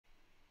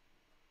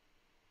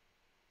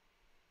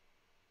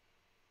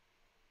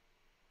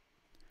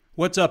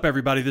What's up,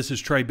 everybody? This is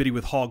Trey Biddy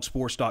with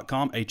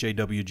HawgSports.com,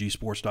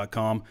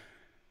 HawgSports.com.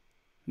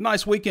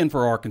 Nice weekend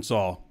for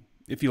Arkansas,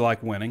 if you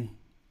like winning.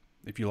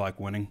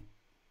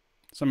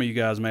 Some of you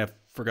guys may have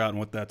forgotten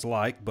what that's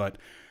like, but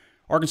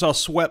Arkansas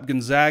swept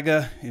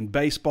Gonzaga in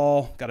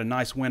baseball, got a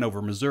nice win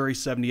over Missouri,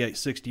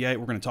 78-68.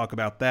 We're going to talk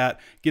about that,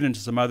 get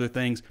into some other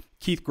things.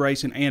 Keith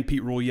Grayson and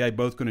Pete Roulier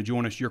both going to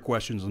join us, your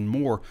questions and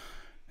more.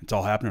 It's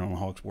all happening on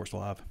Hawg Sports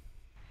Live.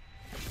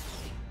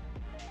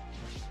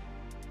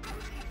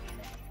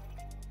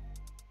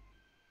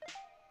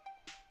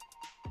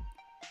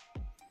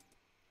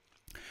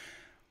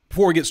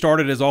 Before we get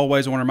started, as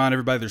always, I want to remind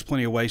everybody there's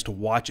plenty of ways to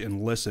watch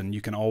and listen.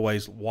 You can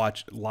always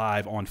watch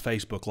live on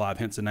Facebook Live,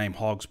 hence the name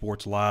Hawg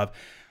Sports Live.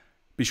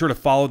 Be sure to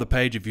follow the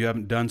page if you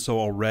haven't done so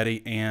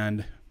already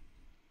and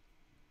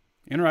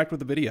interact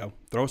with the video.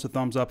 Throw us a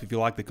thumbs up if you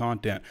like the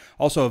content.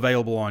 Also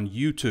available on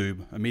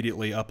YouTube,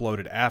 immediately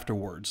uploaded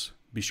afterwards.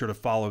 Be sure to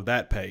follow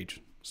that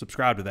page.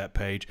 Subscribe to that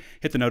page.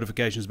 Hit the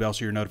notifications bell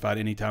so you're notified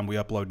anytime we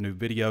upload new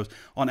videos.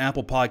 On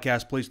Apple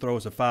Podcasts, please throw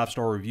us a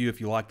 5-star review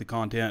if you like the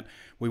content.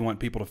 We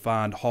want people to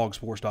find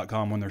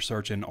HawgSports.com when they're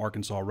searching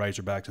Arkansas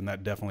Razorbacks, and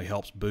that definitely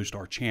helps boost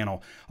our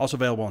channel. Also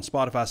available on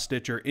Spotify,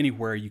 Stitcher,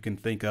 anywhere you can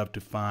think of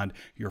to find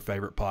your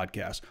favorite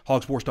podcast.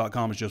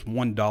 HawgSports.com is just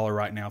 $1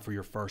 right now for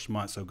your first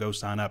month, so go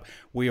sign up.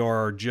 We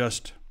are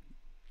just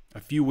a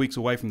few weeks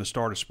away from the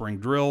start of spring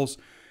drills.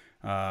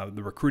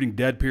 The recruiting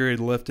dead period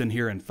lifting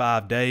here in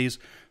 5 days,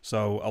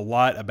 so a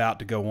lot about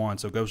to go on.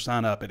 So go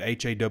sign up at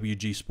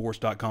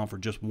HawgSports.com for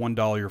just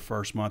 $1 your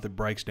first month. It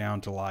breaks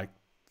down to like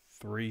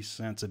 3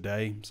 cents a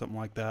day, something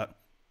like that.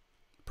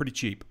 Pretty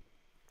cheap.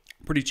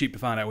 Pretty cheap to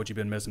find out what you've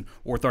been missing,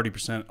 or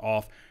 30%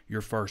 off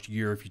your first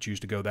year if you choose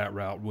to go that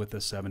route with a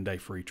 7-day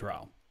free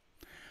trial.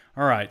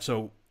 All right,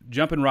 so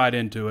jumping right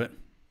into it.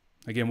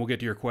 Again, we'll get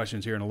to your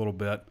questions here in a little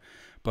bit,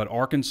 but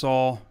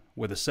Arkansas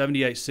with a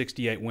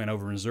 78-68 win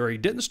over Missouri.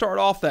 Didn't start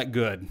off that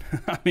good.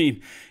 I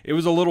mean, it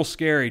was a little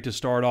scary to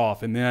start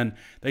off, and then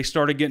they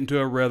started getting to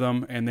a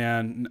rhythm, and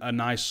then a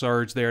nice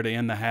surge there to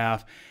end the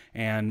half,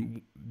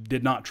 and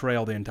did not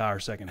trail the entire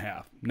second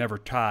half. Never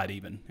tied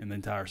even in the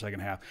entire second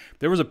half.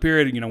 There was a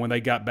period, when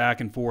they got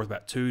back and forth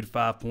about 2 to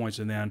 5 points,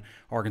 and then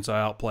Arkansas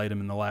outplayed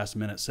them in the last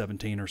minute,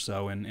 17 or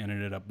so, and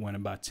ended up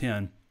winning by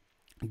 10.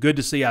 Good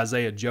to see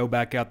Isaiah Joe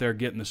back out there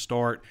getting the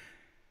start.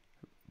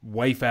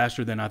 Way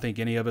faster than I think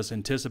any of us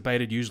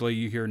anticipated. Usually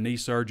you hear knee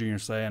surgery and you're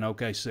saying,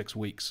 okay, 6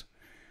 weeks.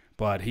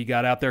 But he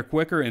got out there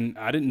quicker, and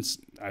I didn't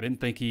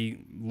think he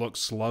looked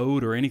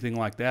slowed or anything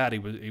like that. He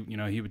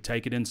would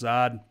take it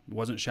inside,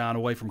 wasn't shying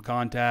away from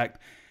contact,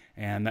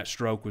 and that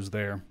stroke was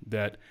there.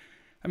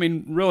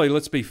 Really,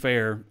 let's be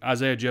fair.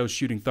 Isaiah Joe's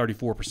shooting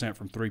 34%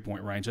 from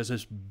three-point range.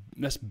 That's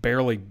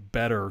barely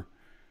better.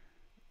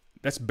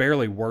 That's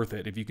barely worth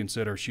it if you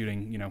consider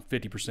shooting,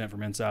 50%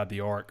 from inside the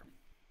arc.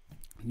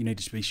 You need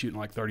to be shooting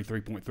like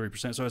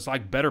 33.3%. So it's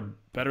like better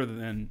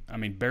than,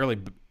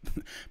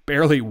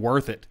 barely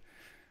worth it.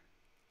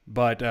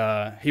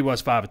 But he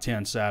was 5 of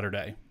 10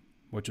 Saturday,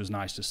 which was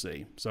nice to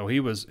see. So he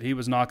was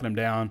knocking them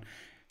down.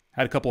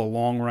 Had a couple of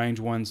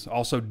long-range ones.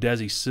 Also,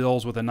 Desi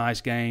Sills with a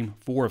nice game,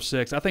 4 of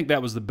 6. I think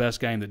that was the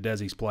best game that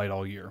Desi's played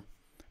all year.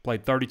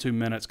 Played 32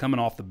 minutes, coming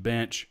off the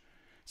bench.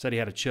 Said he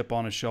had a chip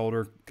on his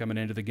shoulder coming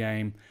into the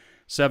game.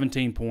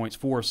 17 points,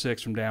 4 of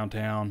 6 from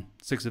downtown,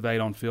 6 of 8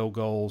 on field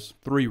goals,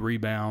 3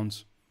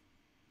 rebounds.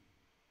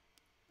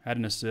 Had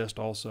an assist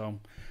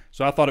also.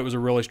 So I thought it was a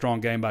really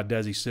strong game by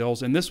Desi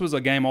Sills. And this was a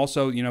game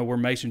also, where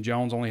Mason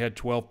Jones only had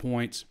 12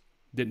 points,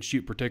 didn't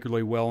shoot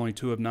particularly well, only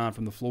 2 of 9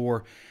 from the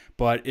floor.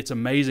 But it's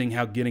amazing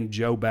how getting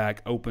Joe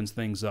back opens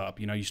things up.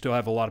 You still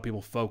have a lot of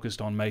people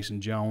focused on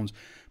Mason Jones,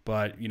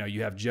 but,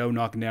 you have Joe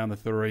knocking down the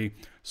 3.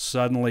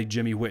 Suddenly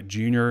Jimmy Whitt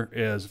Jr.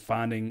 is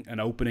finding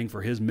an opening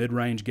for his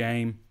mid-range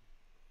game.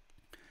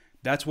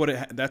 That's what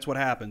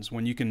happens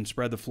when you can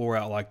spread the floor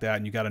out like that,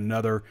 and you got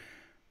another.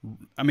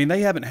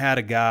 They haven't had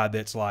a guy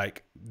that's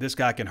like, this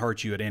guy can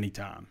hurt you at any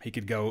time. He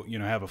could go,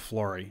 have a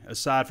flurry,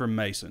 aside from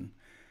Mason.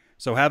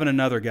 So having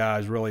another guy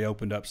has really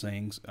opened up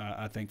things,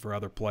 I think, for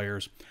other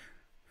players.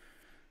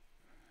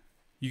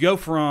 You go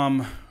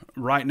from,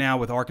 right now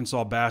with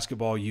Arkansas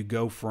basketball, you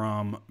go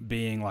from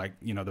being like,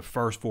 the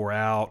first 4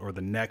 out or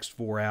the next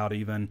 4 out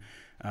even,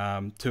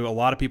 to a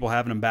lot of people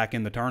having them back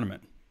in the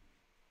tournament.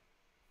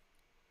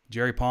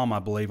 Jerry Palm, I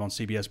believe, on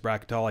CBS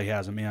Bracketology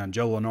has them in.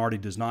 Joe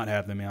Lunardi does not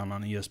have them in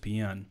on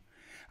ESPN.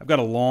 I've got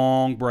a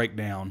long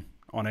breakdown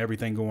on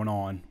everything going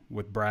on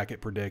with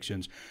bracket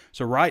predictions.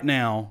 So right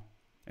now,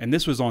 and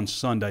this was on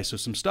Sunday, so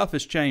some stuff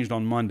has changed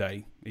on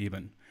Monday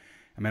even.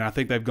 I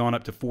think they've gone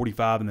up to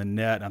 45 in the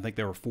net, and I think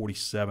they were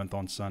 47th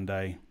on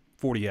Sunday,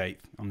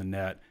 48th on the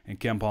net,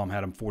 and Ken Palm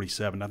had them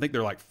 47. I think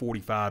they're like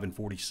 45 and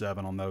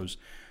 47 on those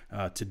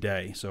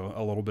today, so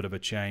a little bit of a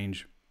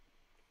change.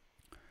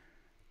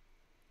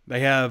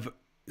 They have,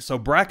 so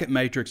Bracket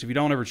Matrix, if you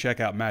don't ever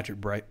check out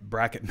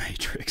Bracket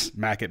Matrix, if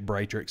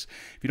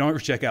you don't ever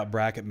check out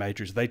Bracket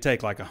Matrix, they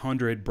take like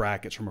 100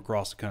 brackets from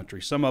across the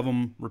country. Some of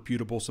them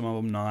reputable, some of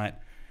them not.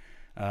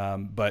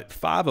 But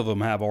 5 of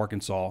them have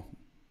Arkansas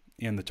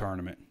in the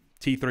tournament.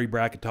 T3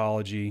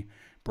 Bracketology,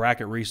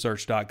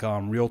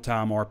 bracketresearch.com,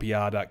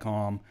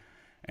 realtimерpi.com,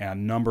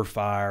 and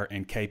NumberFire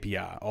and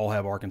KPI all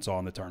have Arkansas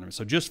in the tournament.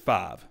 So just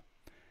 5.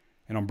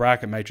 And on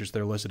Bracket Matrix,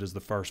 they're listed as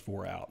the first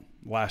 4 out.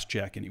 Last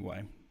check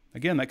anyway.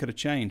 Again, that could have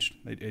changed.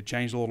 It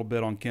changed a little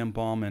bit on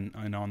KenPom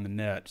and on the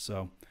net,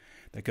 so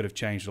that could have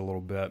changed a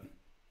little bit.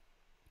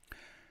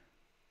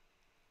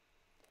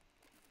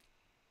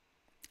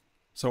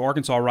 So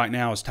Arkansas right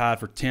now is tied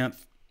for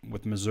 10th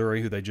with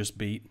Missouri, who they just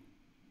beat.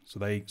 So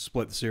they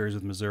split the series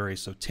with Missouri.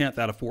 So 10th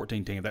out of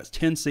 14 teams. That's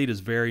 10 seed is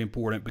very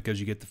important because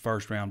you get the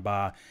first round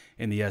bye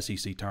in the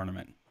SEC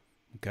tournament.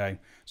 Okay,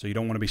 so you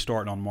don't want to be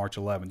starting on March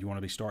 11th. You want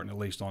to be starting at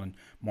least on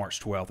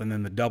March 12th. And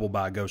then the double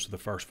bye goes to the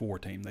first 4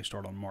 team. They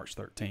start on March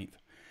 13th.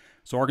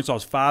 So Arkansas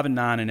is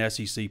 5-9 in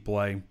SEC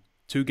play,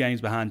 2 games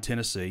behind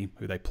Tennessee,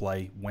 who they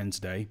play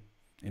Wednesday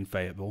in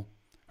Fayetteville,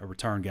 a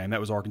return game. That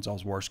was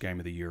Arkansas's worst game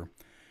of the year,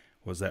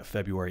 was that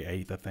February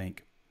 8th, I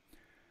think.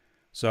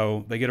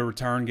 So they get a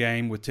return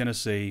game with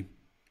Tennessee,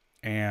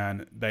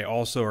 and they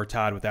also are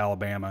tied with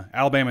Alabama.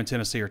 Alabama and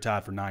Tennessee are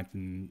tied for 9th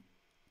and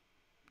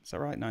 – is that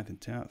right, 9th and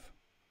 10th?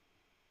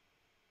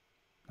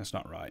 That's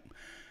not right.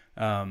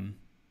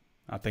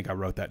 I think I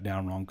wrote that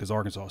down wrong because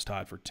Arkansas is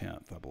tied for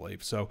 10th, I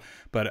believe. So,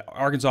 but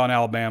Arkansas and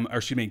Alabama, or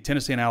excuse me,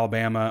 Tennessee and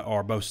Alabama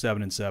are both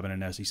 7-7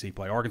 in SEC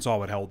play. Arkansas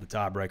would hold the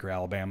tiebreaker.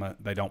 Alabama,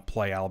 they don't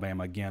play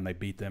Alabama again. They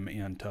beat them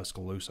in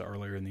Tuscaloosa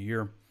earlier in the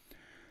year.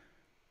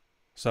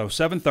 So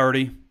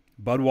 7:30,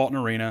 Bud Walton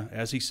Arena,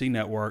 SEC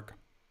Network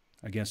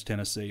against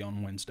Tennessee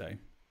on Wednesday.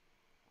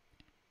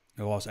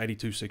 They lost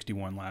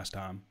 82-61 last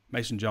time.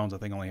 Mason Jones, I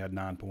think, only had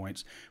 9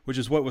 points, which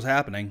is what was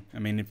happening. I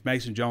mean, if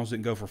Mason Jones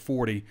didn't go for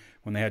 40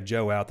 when they had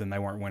Joe out, then they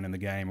weren't winning the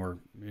game or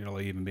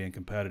really even being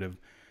competitive.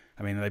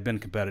 I mean, they've been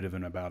competitive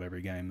in about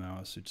every game, though,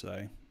 I should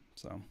say.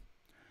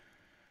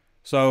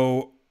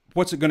 So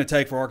what's it going to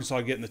take for Arkansas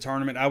to get in the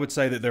tournament? I would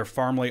say that they're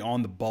firmly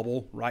on the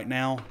bubble right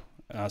now.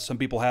 Some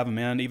people have them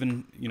in.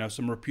 Even,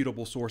 some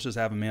reputable sources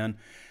have them in.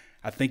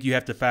 I think you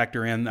have to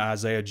factor in the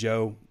Isaiah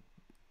Joe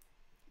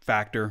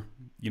factor,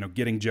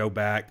 getting Joe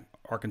back.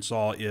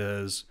 Arkansas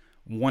is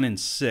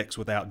 1-6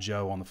 without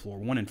Joe on the floor,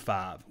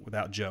 1-5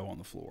 without Joe on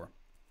the floor,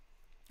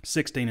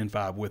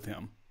 16-5 with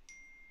him.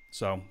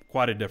 So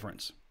quite a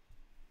difference.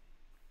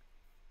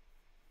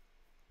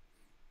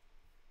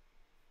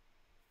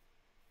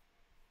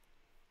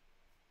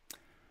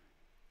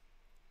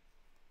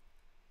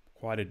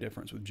 Quite a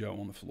difference with Joe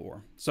on the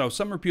floor. So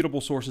some reputable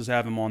sources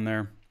have him on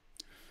there.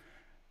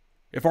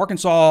 If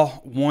Arkansas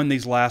won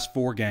these last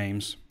 4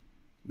 games,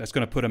 that's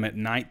going to put them at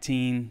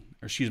 19,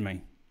 or excuse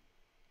me,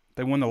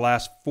 they won the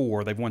last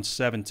 4. They've won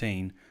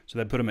 17, so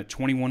that put them at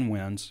 21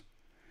 wins.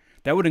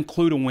 That would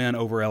include a win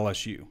over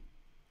LSU,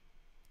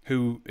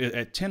 who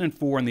at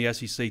 10-4 in the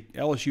SEC,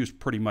 LSU is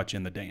pretty much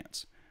in the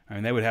dance. I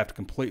mean, they would have to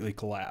completely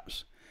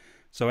collapse.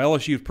 So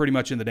LSU is pretty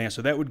much in the dance,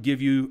 so that would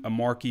give you a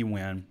marquee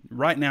win.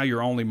 Right now,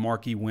 your only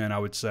marquee win, I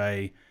would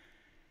say,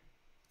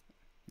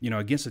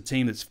 against a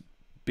team that's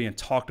being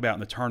talked about in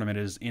the tournament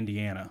is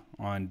Indiana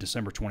on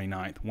December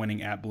 29th,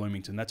 winning at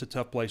Bloomington. That's a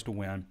tough place to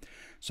win.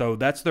 So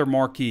that's their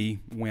marquee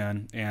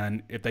win.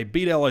 And if they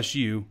beat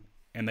LSU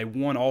and they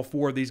won all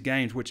 4 of these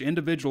games, which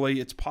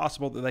individually it's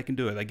possible that they can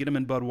do it. They get them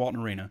in Bud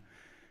Walton Arena.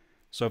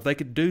 So if they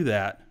could do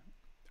that,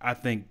 I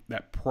think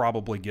that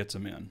probably gets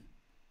them in.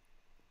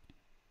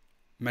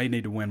 May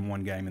need to win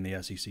 1 game in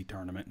the SEC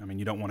tournament. I mean,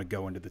 you don't want to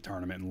go into the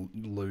tournament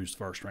and lose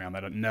first round.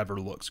 That never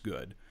looks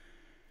good.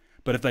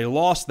 But if they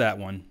lost that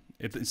one,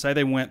 say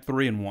they went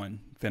 3-1,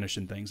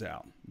 finishing things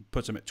out,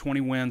 puts them at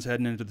 20 wins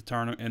heading into the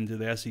tournament, into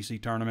the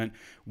SEC tournament.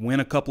 Win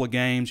a couple of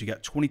games, you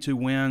got 22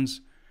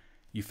 wins.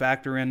 You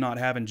factor in not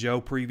having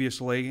Joe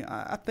previously.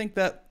 I think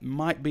that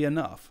might be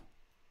enough.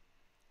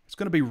 It's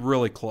going to be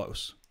really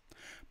close.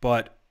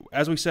 But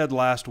as we said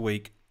last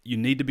week, you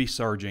need to be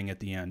surging at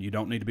the end. You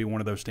don't need to be one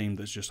of those teams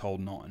that's just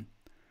holding on.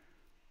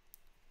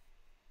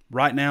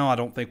 Right now, I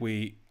don't think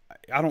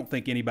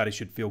anybody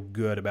should feel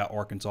good about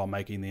Arkansas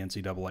making the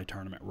NCAA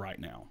tournament right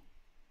now.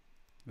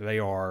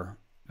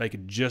 They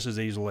could just as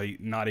easily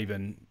not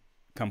even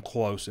come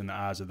close in the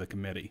eyes of the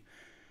committee.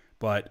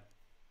 But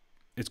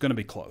it's going to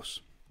be close.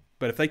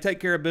 But if they take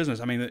care of business,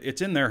 I mean,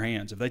 it's in their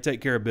hands. If they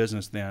take care of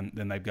business, then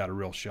they've got a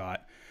real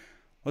shot.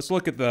 Let's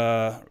look at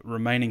the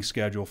remaining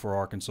schedule for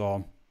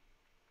Arkansas.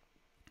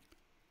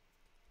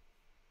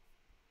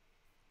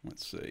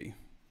 Let's see.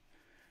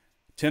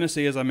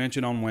 Tennessee, as I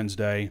mentioned, on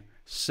Wednesday.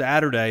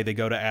 Saturday, they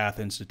go to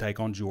Athens to take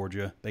on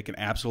Georgia. They can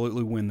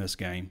absolutely win this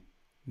game.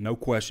 No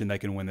question they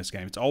can win this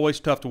game. It's always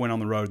tough to win on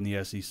the road in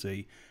the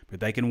SEC, but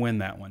they can win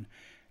that one.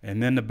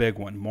 And then the big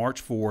one,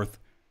 March 4th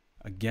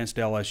against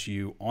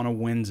LSU on a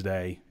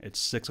Wednesday at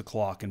 6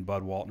 o'clock in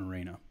Bud Walton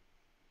Arena.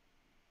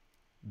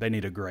 They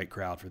need a great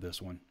crowd for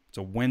this one. It's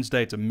a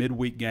Wednesday. It's a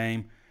midweek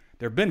game.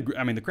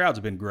 The crowds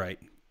have been great,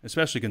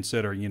 especially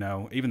consider,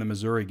 even the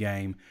Missouri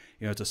game,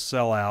 it's a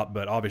sellout,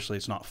 but obviously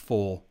it's not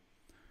full.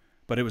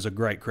 But it was a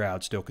great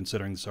crowd still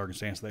considering the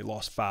circumstance. They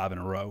lost 5 in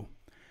a row.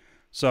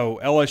 So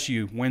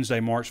LSU, Wednesday,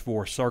 March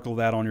 4th, circle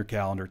that on your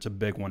calendar. It's a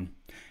big one.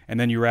 And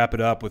then you wrap it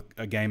up with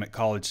a game at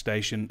College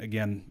Station.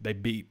 Again, they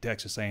beat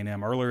Texas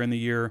A&M earlier in the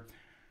year.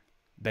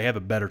 They have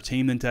a better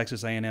team than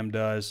Texas A&M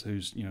does,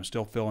 who's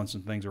still filling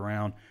some things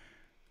around.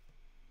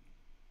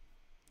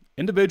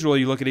 Individually,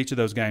 you look at each of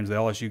those games. The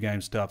LSU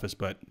game's toughest,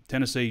 but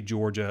Tennessee,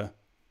 Georgia,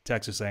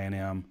 Texas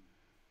A&M.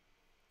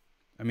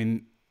 I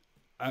mean,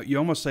 you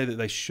almost say that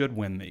they should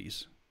win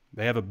these.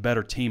 They have a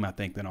better team, I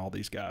think, than all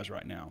these guys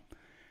right now.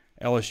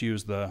 LSU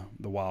is the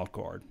wild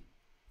card.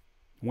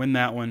 Win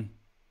that one,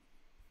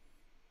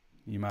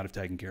 you might have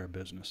taken care of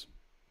business.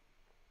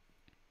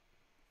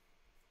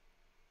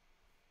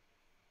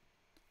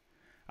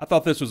 I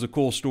thought this was a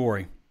cool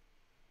story.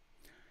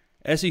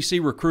 SEC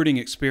recruiting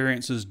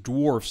experiences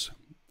dwarfs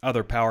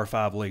other Power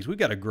 5 leagues. We've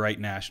got a great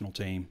national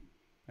team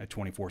at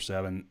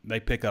 24/7. They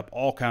pick up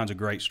all kinds of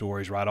great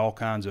stories, write all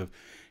kinds of,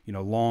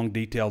 long,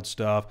 detailed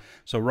stuff.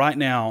 So right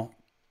now,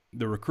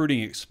 the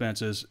recruiting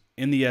expenses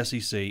in the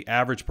SEC,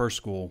 average per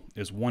school,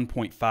 is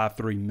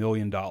 $1.53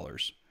 million.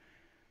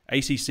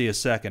 ACC is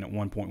second at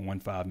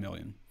 $1.15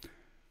 million.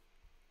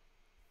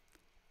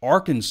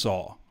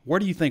 Arkansas, where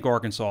do you think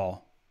Arkansas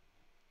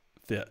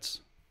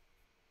fits?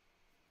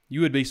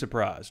 You would be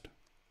surprised.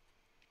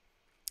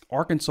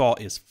 Arkansas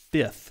is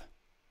 5th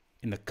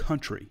in the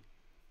country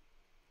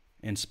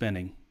in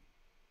spending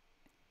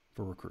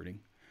for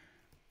recruiting.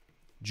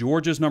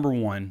 Georgia's number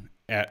 1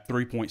 at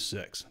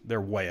 3.6. They're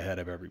way ahead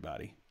of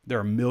everybody.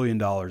 They're $1 million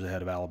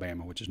ahead of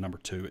Alabama, which is number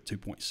 2 at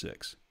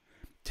 2.6.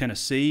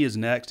 Tennessee is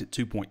next at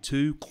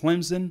 2.2.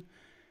 Clemson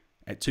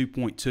at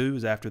 2.2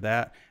 is after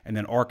that. And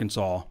then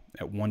Arkansas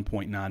at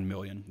 1.9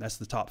 million. That's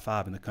the top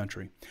 5 in the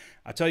country.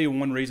 I tell you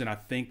one reason I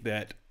think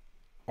that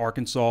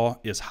Arkansas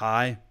is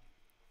high,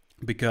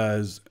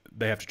 because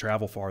they have to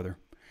travel farther.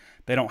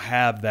 They don't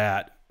have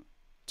that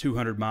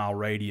 200-mile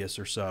radius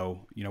or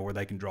so, where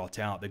they can draw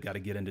talent. They've got to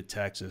get into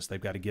Texas. They've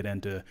got to get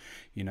into,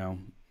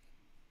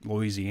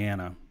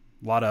 Louisiana,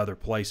 a lot of other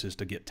places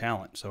to get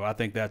talent. So I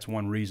think that's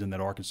one reason that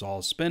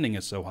Arkansas's spending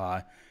is so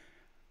high.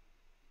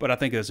 But I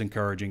think that's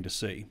encouraging to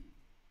see.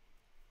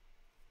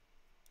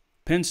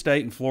 Penn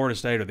State and Florida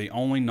State are the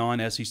only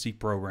non-SEC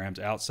programs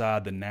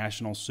outside the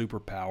national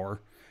superpower,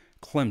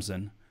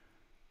 Clemson,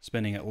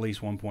 spending at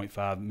least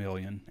 $1.5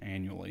 million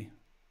annually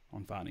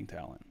on finding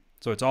talent.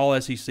 So it's all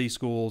SEC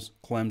schools,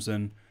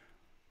 Clemson,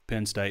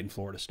 Penn State, and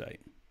Florida State.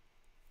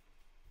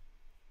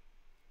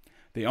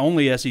 The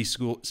only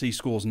SEC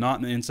schools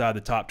not inside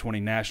the top 20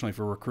 nationally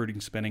for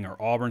recruiting spending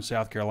are Auburn,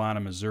 South Carolina,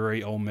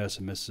 Missouri, Ole Miss,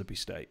 and Mississippi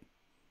State.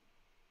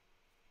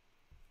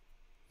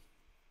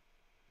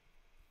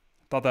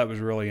 I thought that was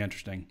really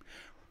interesting.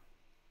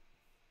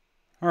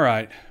 All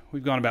right,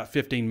 we've gone about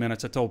 15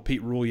 minutes. I told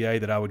Pete Roulier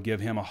that I would give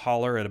him a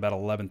holler at about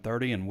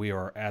 11:30, and we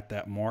are at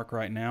that mark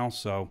right now.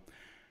 So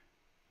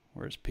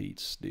where's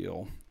Pete's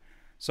deal?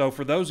 So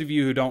for those of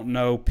you who don't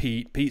know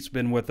Pete, Pete's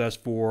been with us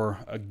for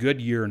a good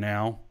year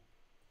now,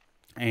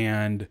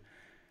 and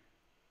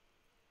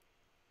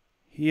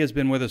he has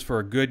been with us for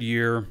a good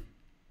year.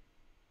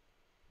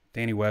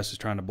 Danny West is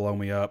trying to blow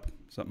me up.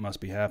 Something must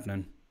be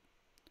happening.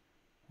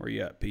 Where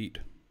you at, Pete?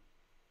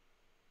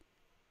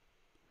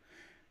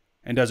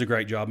 And does a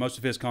great job. Most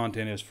of his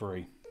content is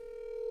free.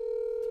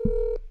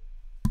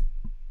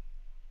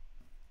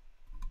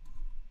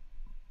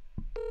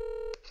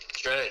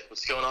 Trey,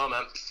 what's going on,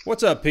 man?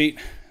 What's up, Pete?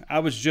 I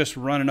was just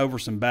running over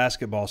some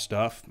basketball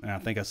stuff, and I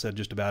think I said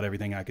just about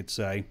everything I could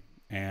say,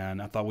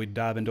 and I thought we'd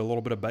dive into a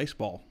little bit of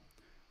baseball.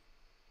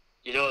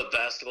 You know what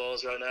basketball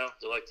is right now?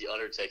 They're like the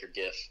Undertaker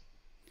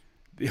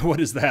gif. What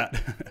is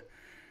that?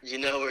 You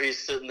know where he's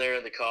sitting there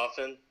in the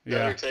coffin? The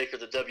Yeah. Undertaker,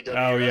 the WWE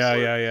Oh, yeah,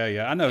 wrestler?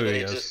 yeah. I know who And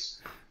he he is.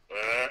 just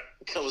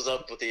comes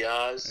up with the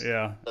eyes.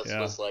 Yeah, That's yeah.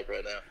 what it's like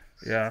right now.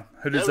 Yeah.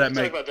 Who does Yeah, that we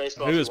can make? talk about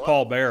baseball Who if is you want.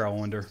 Paul Bear, I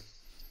wonder?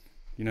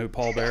 You know who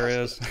Paul Bear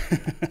is? I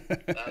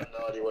have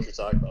no idea what you're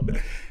talking about,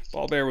 man.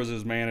 Paul Bear was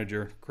his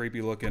manager.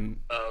 Creepy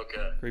looking. Oh,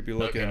 okay.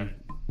 Okay.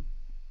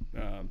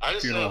 I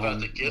just know funeral about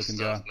home the gift looking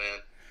stuff, guy. man.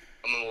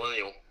 I'm a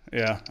millennial.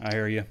 Yeah, I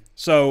hear you.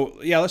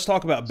 So, yeah, let's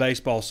talk about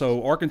baseball.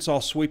 So, Arkansas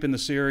sweeping the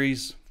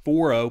series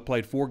 4-0,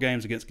 played 4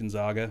 games against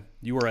Gonzaga.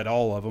 You were at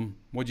all of them.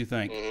 What'd you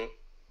think? Mm-hmm.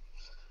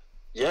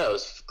 Yeah, it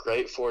was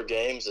great 4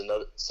 games.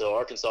 So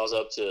Arkansas's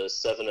up to a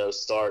 7-0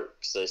 start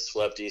because they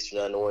swept Eastern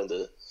Illinois in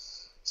the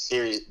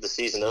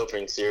season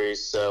opening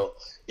series. So,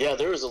 yeah,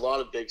 there was a lot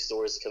of big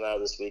stories to come out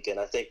of this weekend.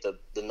 I think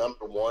the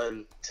number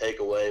one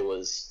takeaway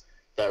was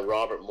that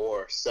Robert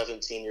Moore,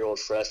 17-year-old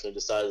freshman who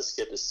decided to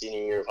skip his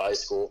senior year of high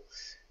school,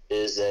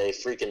 is a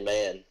freaking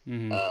man.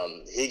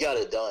 Mm-hmm. He got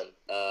it done.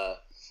 Let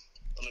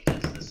me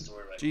get to this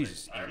story right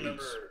Jesus, quick. I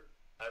remember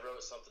I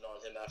wrote something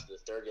on him after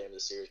the 3rd game of the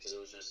series because it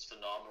was just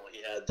phenomenal.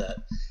 He had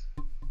that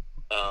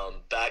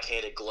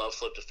backhanded glove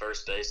flip to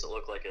first base that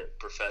looked like a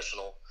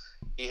professional.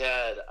 He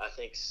had, I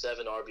think,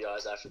 7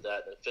 RBIs after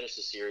that, and finished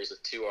the series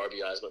with 2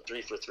 RBIs, but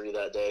 3 for 3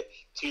 that day,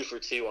 2 for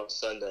 2 on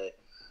Sunday.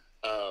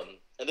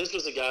 And this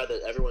was a guy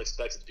that everyone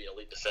expected to be an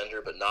elite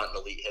defender, but not an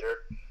elite hitter.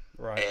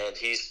 Right. And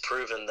he's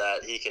proven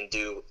that he can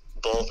do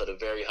both at a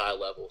very high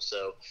level.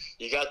 So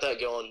you got that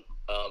going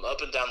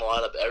up and down the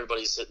lineup.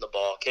 Everybody's hitting the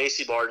ball.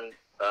 Casey Barton,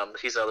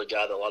 he's another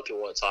guy that a lot of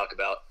people want to talk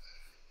about.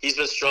 He's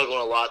been struggling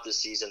a lot this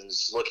season,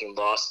 just looking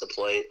lost at the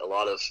plate. A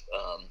lot of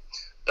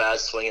bad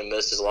swing and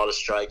misses, a lot of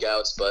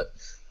strikeouts, but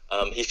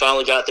he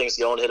finally got things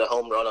going, hit a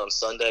home run on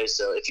Sunday.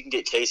 So if you can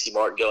get Casey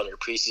Martin going, your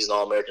preseason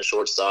All-American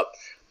shortstop,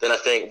 then I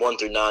think 1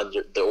 through 9,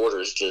 the order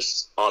is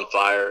just on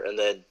fire. And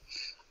then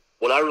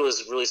what I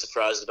was really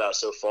surprised about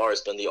so far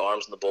has been the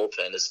arms and the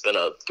bullpen. It's been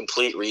a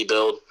complete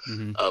rebuild,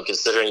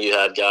 considering you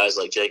had guys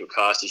like Jacob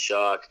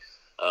Kostichak,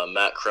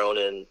 Matt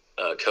Cronin,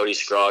 Cody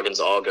Scroggins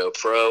all go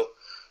pro.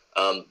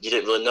 You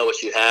didn't really know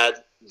what you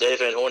had. Dave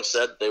Van Horn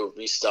said they were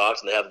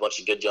restocked and they have a bunch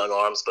of good young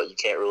arms, but you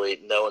can't really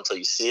know until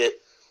you see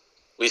it.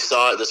 We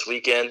saw it this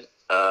weekend.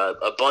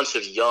 A bunch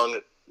of young,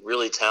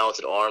 really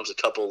talented arms, a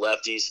couple of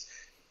lefties.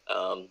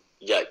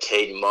 You got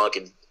Caden Monk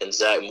and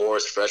Zach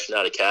Morris, freshman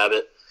out of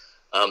Cabot.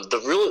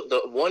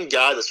 The one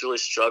guy that's really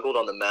struggled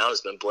on the mound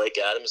has been Blake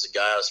Adams, a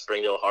guy out of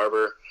Springdale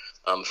Harbor,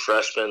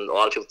 freshman. A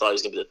lot of people thought he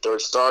was going to be the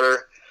third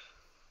starter.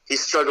 He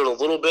struggled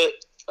a little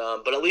bit,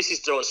 but at least he's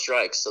throwing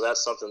strikes. So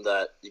that's something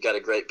that you got a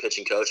great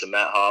pitching coach, and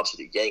Matt Hobbs, who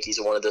the Yankees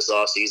wanted this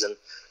offseason.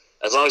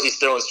 As long as he's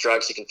throwing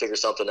strikes, he can figure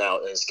something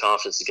out, and his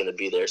confidence is going to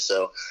be there.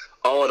 So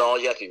all in all,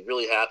 you have to be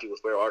really happy with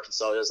where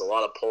Arkansas is. A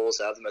lot of polls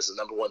have them as the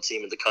number 1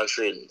 team in the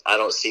country, and I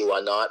don't see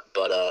why not.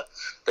 But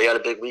they got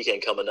a big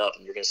weekend coming up,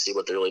 and you're going to see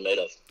what they're really made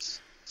of.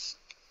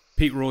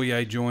 Pete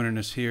Roulier joining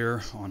us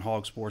here on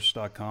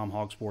HawgSports.com,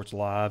 HawgSports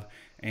Live.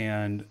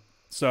 And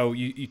so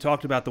you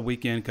talked about the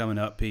weekend coming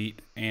up,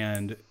 Pete,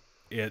 and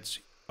it's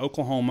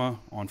Oklahoma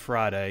on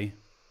Friday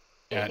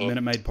at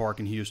Minute Maid Park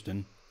in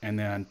Houston, and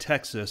then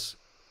Texas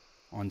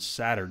on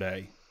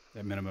Saturday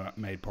at Minute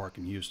Maid Park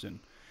in Houston.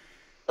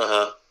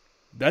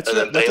 That's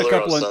a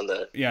couple of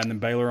Sunday. Yeah, and then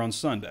Baylor on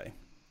Sunday.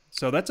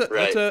 So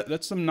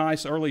that's some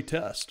nice early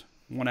test,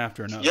 one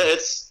after another. Yeah,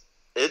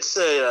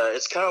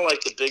 it's kind of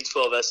like the Big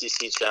 12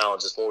 SEC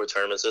Challenge. It's more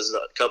tournaments. There's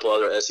a couple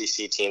other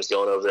SEC teams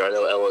going over there. I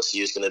know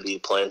LSU is going to be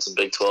playing some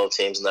Big 12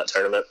 teams in that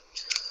tournament.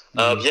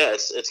 Yeah,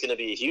 it's going to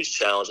be a huge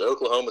challenge.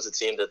 Oklahoma's a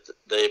team that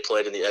they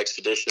played in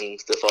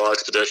the fall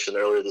expedition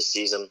earlier this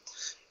season.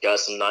 Got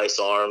some nice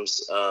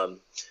arms. And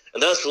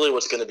that's really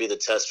what's going to be the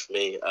test for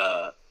me,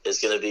 is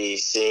going to be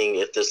seeing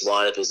if this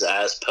lineup is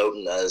as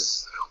potent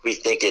as we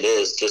think it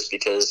is, just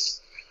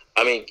because,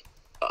 I mean,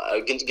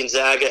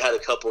 Gonzaga had a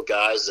couple of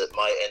guys that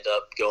might end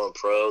up going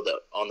pro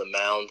that on the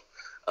mound.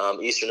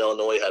 Eastern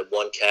Illinois had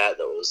one cat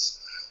that was,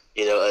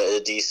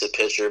 a decent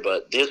pitcher,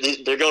 but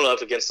they're going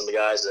up against some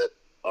guys that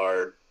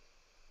are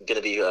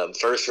going to be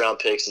first-round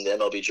picks in the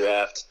MLB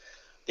draft.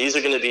 This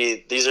is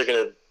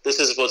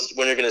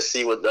when you're going to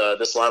see what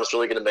this lineup's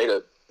really going to be made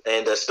of.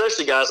 And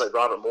especially guys like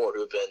Robert Moore, who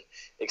have been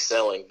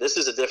excelling. This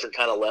is a different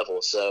kind of level,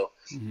 so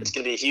it's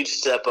going to be a huge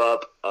step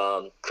up.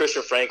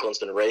 Christian Franklin's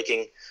been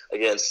raking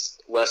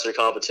against lesser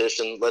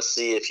competition. Let's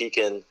see if he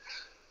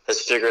has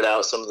figured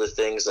out some of the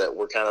things that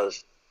were kind of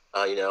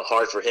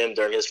hard for him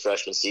during his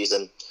freshman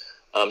season.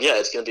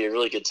 It's going to be a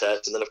really good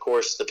test. And then, of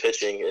course, the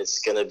pitching, it's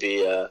going to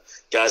be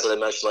guys that I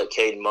mentioned like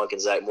Caden Monk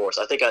and Zach Morris.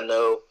 I think I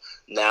know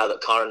now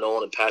that Connor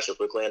Nolan and Patrick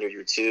Wicklander,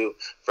 your 2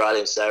 Friday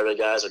and Saturday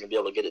guys, are going to be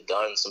able to get it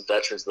done. Some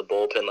veterans in the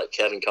bullpen like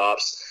Kevin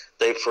Kopps,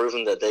 they've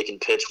proven that they can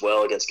pitch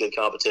well against good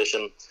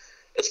competition.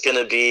 It's going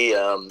to be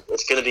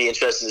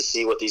interesting to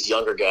see what these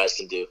younger guys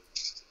can do.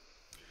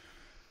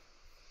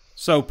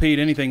 So, Pete,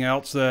 anything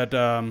else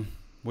that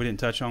we didn't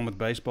touch on with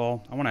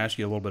baseball? I want to ask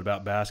you a little bit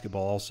about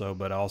basketball also,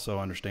 but I also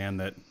understand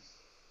that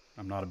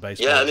I'm not a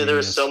baseball Yeah, I mean, genius,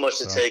 there's so much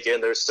to take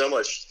in. There's so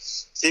much.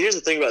 See, here's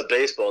the thing about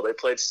baseball. They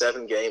played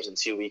 7 games in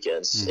 2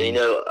 weekends. And,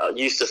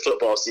 used to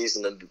football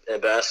season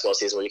and basketball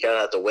season where you kind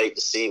of have to wait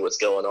to see what's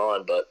going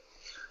on. But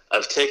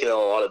I've taken in a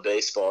lot of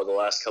baseball the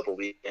last couple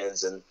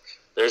weekends, and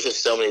there's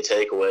just so many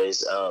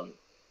takeaways.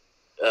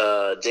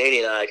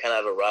 Danny and I kind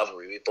of have a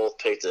rivalry. We both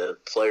picked a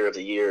player of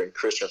the year in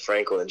Christian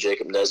Franklin and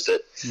Jacob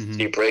Nesbitt to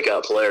be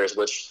breakout players,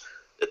 which –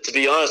 to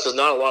be honest, there's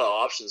not a lot of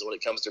options when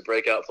it comes to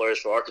breakout players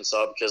for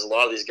Arkansas because a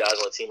lot of these guys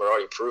on the team are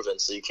already proven.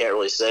 So you can't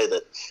really say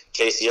that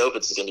Casey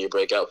Opitz is going to be a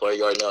breakout player.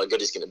 You already know how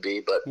good he's going to be.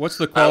 But what's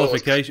the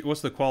qualification?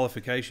 What's the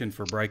qualification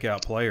for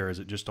breakout player? Is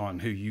it just on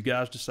who you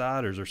guys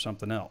decide, or is there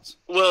something else?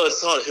 Well,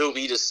 it's on who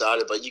we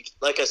decided. But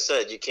like I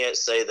said, you can't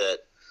say that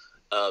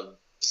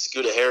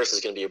Scooter Harris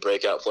is going to be a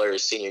breakout player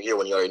his senior year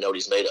when you already know what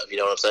he's made of. You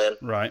know what I'm saying?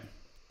 Right.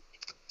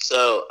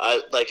 So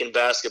in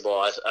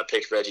basketball, I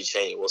picked Reggie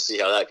Chaney. We'll see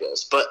how that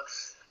goes. But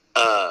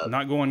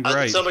not going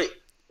great.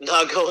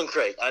 Not going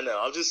great. I know.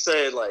 I'm just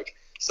saying, like,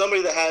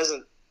 somebody that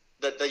hasn't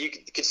that you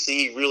could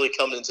see really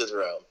coming into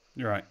their own.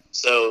 You're right.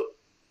 So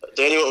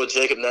Danny went with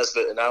Jacob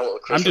Nesbitt, and I went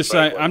with Christian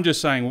Franklin. I'm just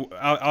saying.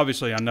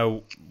 Obviously, I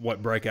know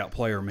what breakout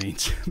player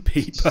means,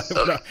 Pete.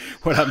 But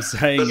what I'm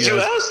saying is, you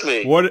asked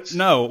me.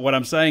 What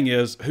I'm saying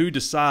is, who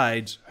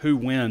decides who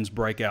wins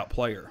breakout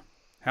player?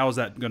 How is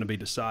that going to be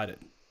decided?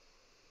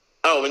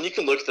 Oh, and you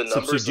can look at the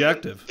numbers. It's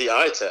subjective. The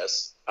eye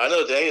test. I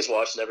know Danny's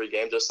watching every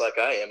game just like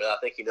I am, and I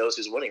think he knows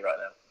who's winning right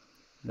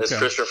now. Okay.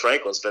 Christian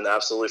Franklin's been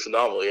absolutely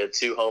phenomenal. He had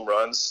 2 home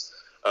runs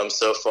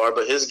so far,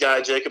 but his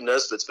guy, Jacob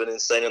Nesbitt's been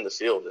insane in the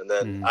field. And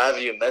then I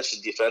haven't even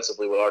mentioned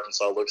defensively what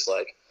Arkansas looks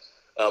like.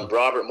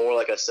 Robert Moore,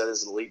 like I said,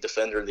 is an elite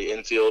defender in the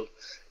infield.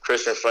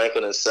 Christian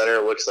Franklin in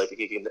center looks like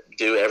he can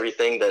do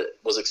everything that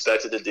was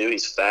expected to do.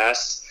 He's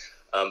fast.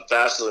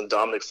 faster than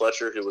Dominic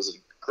Fletcher, who was a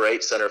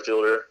great center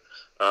fielder,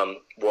 and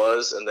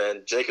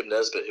then Jacob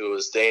Nesbitt, who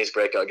was Danny's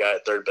breakout guy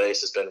at third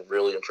base, has been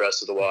really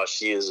impressive to watch.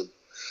 He is a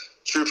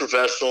true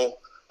professional,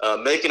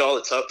 making all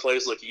the tough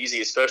plays look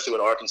easy, especially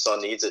when Arkansas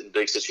needs it in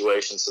big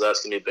situations, so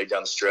that's going to be big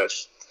down the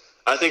stretch.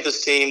 I think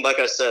this team, like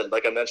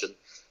I mentioned,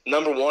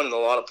 number one in a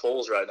lot of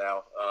polls right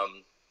now.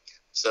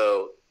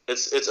 So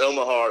it's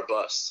Omaha or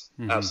bust.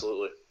 Mm-hmm.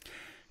 Absolutely.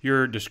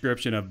 Your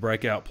description of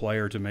breakout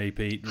player to me,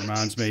 Pete,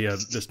 reminds me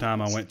of this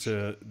time I went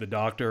to the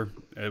doctor.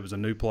 It was a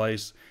new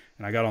place,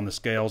 and I got on the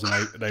scales,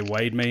 and they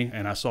weighed me,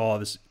 and I saw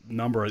this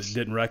number I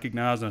didn't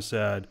recognize, and I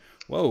said,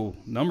 whoa,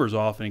 number's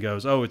off. And he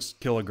goes, oh, it's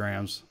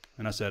kilograms.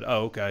 And I said,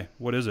 oh, okay,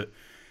 what is it?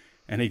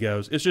 And he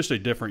goes, it's just a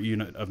different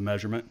unit of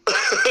measurement.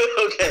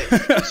 Okay,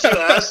 you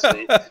asked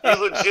me.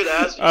 You legit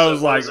asked me. I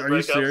was like, are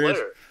you serious?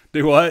 Player?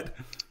 Do what?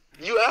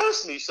 You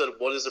asked me, you said,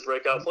 what is a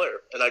breakout player?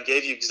 And I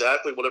gave you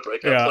exactly what a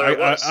breakout player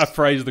was. I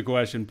phrased the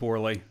question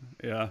poorly.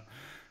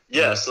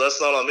 Yeah, so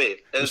that's not on me.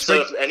 And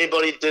so if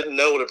anybody didn't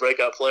know what a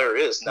breakout player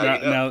is, now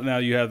you know. Now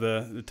you have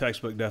the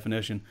textbook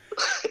definition.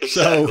 Exactly.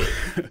 So,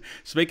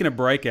 speaking of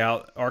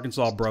breakout,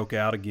 Arkansas broke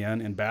out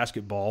again in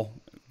basketball,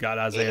 got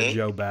Isaiah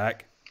Joe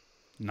back.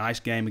 Nice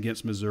game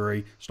against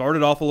Missouri.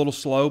 Started off a little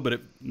slow,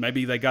 but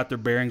maybe they got their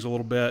bearings a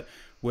little bit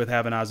with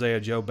having Isaiah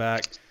Joe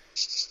back.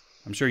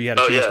 I'm sure you had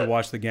a chance to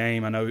watch the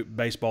game. I know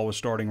baseball was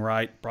starting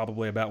right,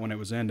 probably about when it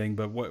was ending.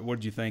 But what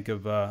did you think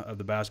of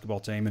the basketball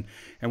team,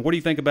 and what do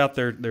you think about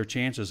their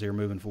chances here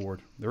moving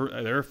forward?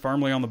 They're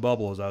firmly on the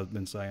bubble, as I've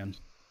been saying.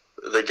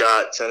 They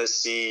got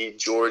Tennessee,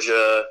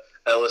 Georgia,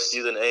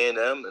 LSU, then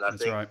A&M, and I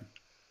think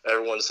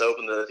everyone's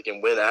hoping that they can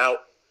win out.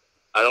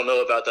 I don't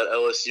know about that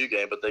LSU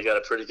game, but they got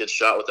a pretty good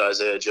shot with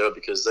Isaiah Joe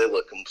because they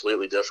look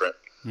completely different.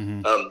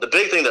 Mm-hmm. The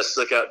big thing that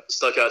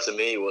stuck out to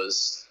me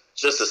was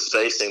just the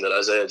spacing that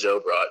Isaiah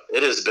Joe brought.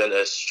 It has been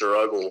a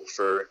struggle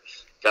for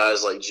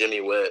guys like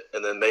Jimmy Witt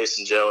and then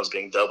Mason Jones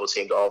being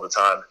double-teamed all the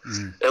time.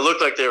 Mm-hmm. It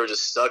looked like they were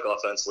just stuck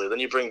offensively. Then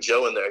you bring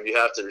Joe in there, and you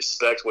have to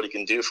respect what he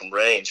can do from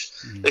range.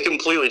 Mm-hmm. It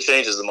completely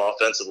changes them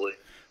offensively.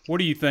 What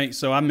do you think?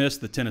 So I missed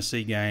the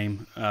Tennessee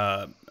game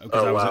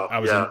because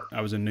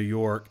I was in New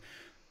York.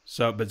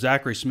 So, but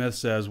Zachary Smith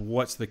says,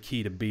 what's the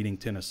key to beating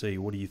Tennessee?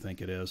 What do you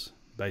think it is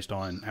based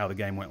on how the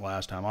game went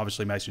last time?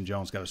 Obviously, Mason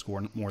Jones got to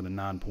score more than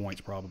 9 points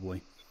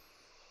probably.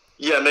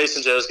 Yeah,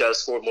 Mason Jones got to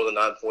score more than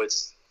 9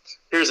 points.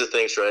 Here's the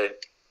thing, Trey.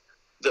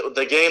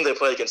 The game they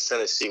played against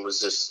Tennessee was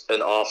just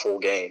an awful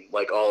game,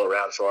 like all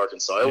around for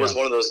Arkansas. It was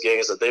one of those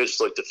games that they just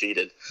looked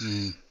defeated.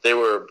 Mm. They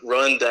were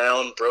run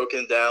down,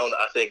 broken down.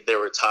 I think they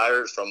were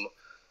tired from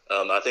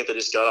I think they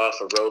just got off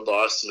a road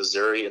loss to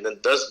Missouri. And then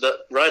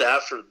right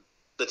after –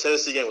 the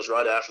Tennessee game was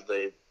right after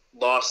they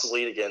lost the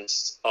lead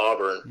against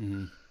Auburn.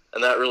 Mm-hmm.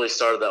 And that really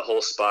started that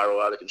whole spiral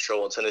out of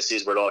control. And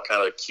Tennessee's where it all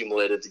kind of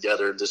accumulated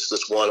together, just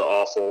this one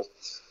awful,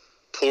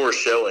 poor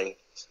showing.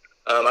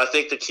 I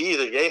think the key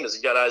to the game is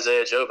you got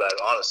Isaiah Joe back,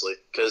 honestly,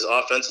 because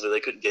offensively they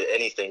couldn't get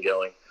anything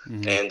going.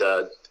 Mm-hmm. And,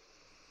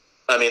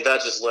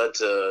 that just led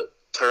to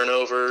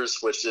turnovers,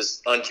 which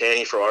is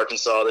uncanny for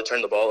Arkansas. They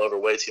turned the ball over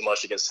way too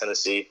much against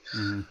Tennessee.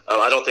 Mm-hmm.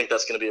 I don't think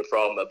that's going to be a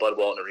problem at Bud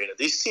Walton Arena.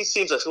 These two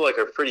teams I feel like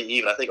are pretty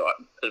even. I think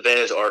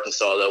advantage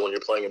Arkansas, though, when you're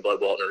playing in Bud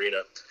Walton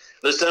Arena.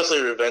 There's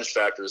definitely a revenge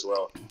factor as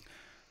well.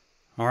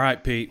 All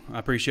right, Pete. I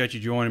appreciate you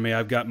joining me.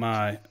 I've got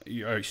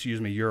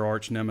your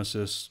arch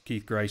nemesis,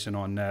 Keith Grayson,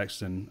 on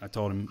next, and I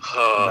told him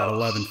about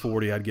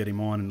 11:40 I'd get him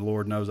on, and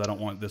Lord knows I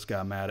don't want this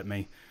guy mad at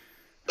me.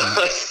 Man,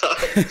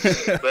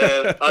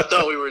 I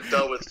thought we were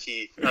done with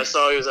Keith. I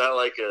saw he was at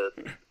like a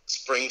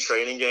spring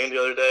training game the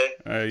other day.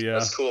 Yeah.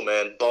 That's cool,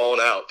 man. Balling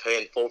out,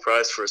 paying full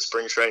price for a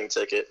spring training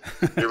ticket.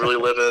 You're really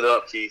living it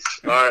up, Keith.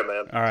 All right,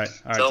 man. All right.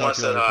 Tell him I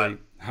said hi. Pete.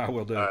 I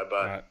will do. All right, bye.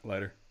 All right,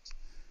 later.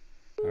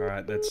 All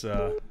right, that's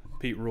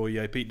Pete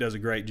Roulier. Pete does a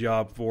great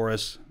job for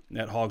us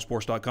at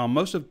HawgSports.com.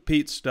 Most of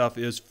Pete's stuff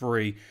is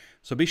free,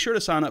 so be sure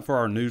to sign up for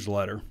our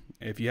newsletter.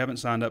 If you haven't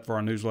signed up for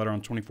our newsletter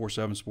on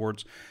 24/7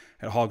 Sports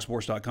at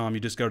HawgSports.com, you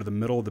just go to the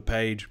middle of the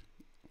page,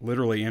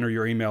 literally enter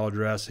your email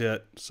address,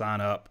 hit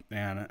sign up,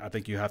 and I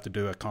think you have to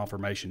do a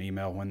confirmation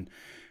email when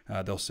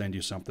they'll send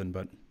you something.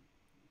 But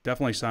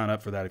definitely sign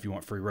up for that if you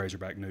want free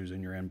Razorback news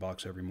in your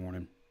inbox every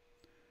morning.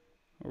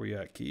 Where we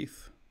at,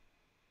 Keith?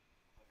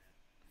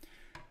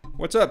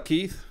 What's up,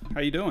 Keith?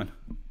 How you doing?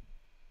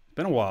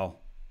 Been a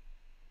while.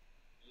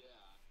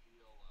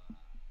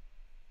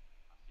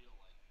 I feel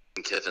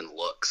like Kiffin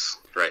looks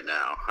right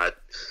now. It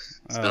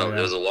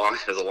was a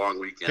long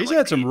weekend. He's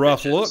had some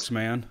rough looks,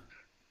 man.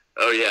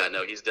 Oh yeah,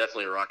 no, he's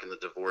definitely rocking the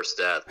divorced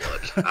dad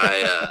look.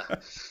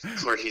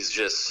 Where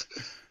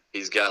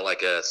he's got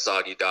like a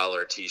soggy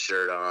dollar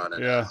T-shirt on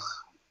and a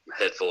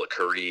head full of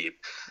Kareem.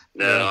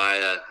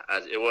 No,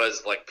 it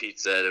was like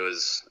Pete said. It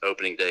was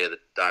opening day of the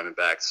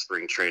Diamondbacks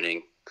spring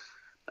training.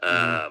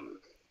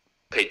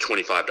 Paid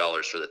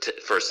 $25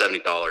 for a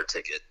 $70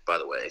 ticket. By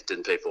the way,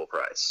 didn't pay full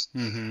price.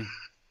 Mm-hmm.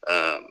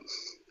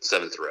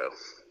 10th row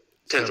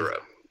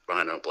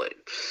behind home plate.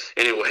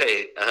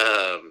 Anyway,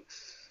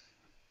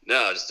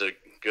 no, just a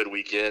good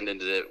weekend.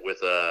 Ended it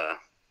with a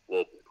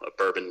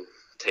bourbon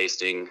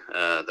tasting.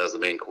 That was the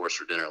main course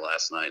for dinner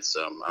last night,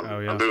 so I'm Oh,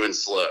 yeah. moving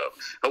slow.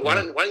 But why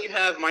don't you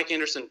have Mike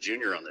Anderson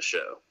Jr. on the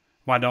show?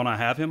 Why don't I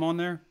have him on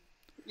there?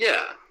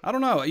 Yeah. I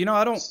don't know.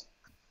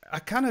 I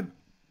kind of,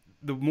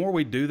 the more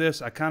we do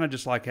this, I kind of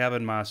just like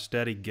having my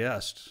steady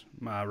guests,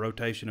 my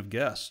rotation of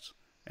guests,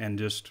 and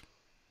just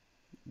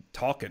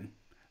talking.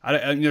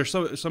 There's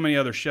so many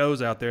other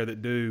shows out there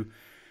that do,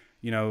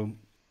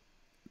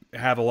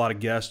 have a lot of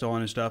guests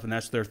on and stuff, and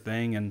that's their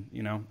thing. And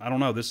I don't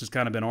know. This has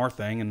kind of been our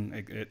thing, and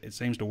it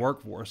seems to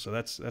work for us. So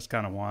that's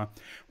kind of why.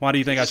 Why do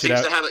you think I should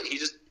have? He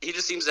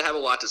just seems to have a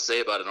lot to say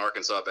about an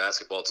Arkansas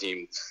basketball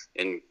team,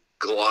 and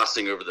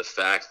glossing over the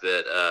fact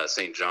that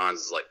St. John's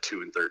is like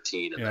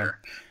 2-13 in their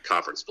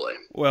conference play.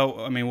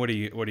 Well, I mean, what are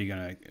you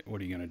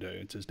gonna do?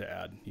 It's his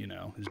dad.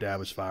 His dad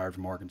was fired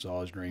from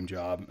Arkansas, his dream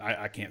job.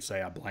 I can't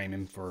say I blame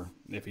him for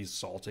if he's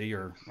salty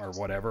or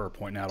whatever, or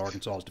pointing out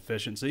Arkansas's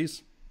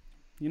deficiencies.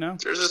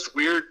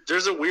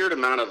 There's a weird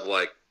amount of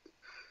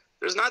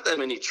there's not that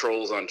many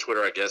trolls on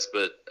Twitter, I guess,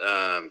 but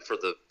for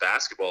the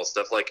basketball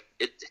stuff,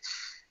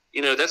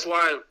 that's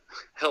why,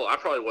 hell, I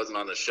probably wasn't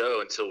on the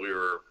show until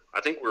I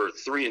think we were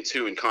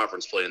 3-2 in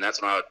conference play, and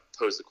that's when I would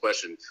pose the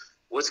question,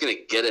 what's going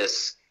to get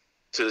us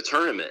to the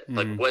tournament? Mm-hmm.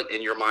 Like, what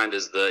in your mind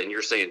is and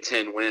you're saying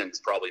 10 wins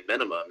probably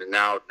minimum, and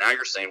now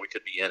you're saying we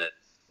could be in it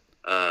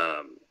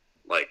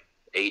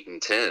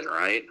 8-10,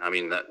 right? I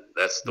mean,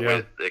 that's the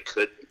way it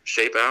could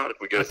shape out if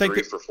we go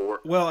 3 for 4.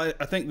 Well,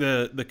 I think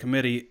the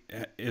committee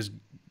is,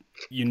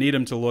 you need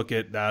them to look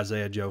at the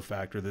Isaiah Joe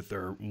factor, that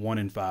they're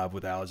 1-5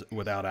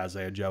 without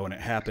Isaiah Joe, and it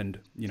happened,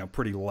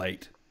 pretty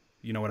late.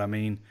 You know what I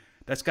mean?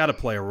 That's got to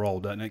play a role,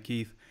 doesn't it,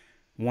 Keith?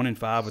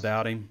 1-5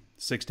 without him,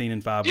 16-5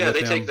 with him. Yeah,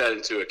 they take that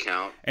into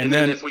account. And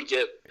then if we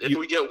get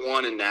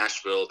one in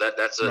Nashville,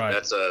 that's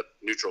a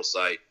neutral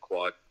site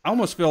quad. I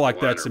almost feel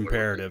like that's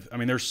imperative. I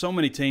mean, there's so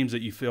many teams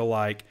that you feel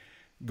like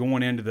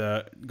going in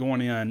that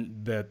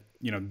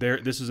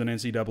this is an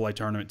NCAA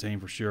tournament team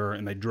for sure,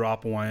 and they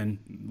drop one,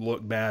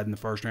 look bad in the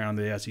first round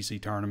of the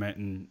SEC tournament,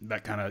 and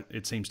that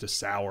it seems to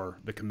sour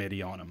the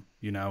committee on them.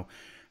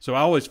 So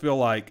I always feel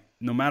like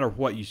no matter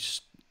what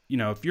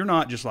if you're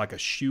not just like a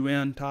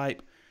shoe-in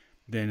type,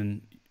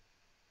 then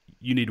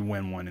you need to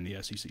win one in the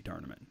SEC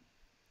tournament.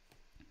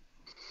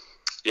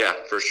 Yeah,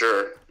 for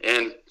sure.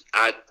 And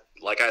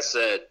like I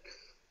said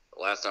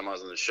last time I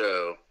was on the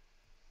show,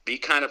 be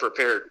kind of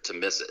prepared to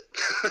miss it.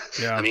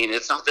 Yeah. I mean,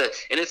 it's not that,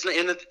 and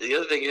the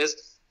other thing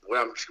is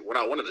what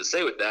I wanted to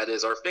say with that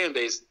is our fan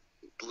base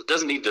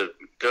doesn't need to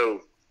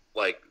go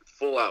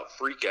full out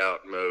freak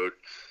out mode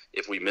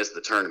if we miss the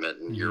tournament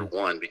in year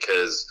one,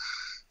 because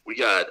we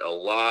got a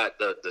lot.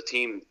 The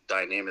team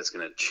dynamic is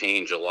going to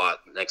change a lot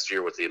next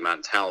year with the amount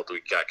of talent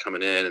we got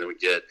coming in, and then we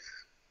get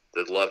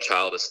the love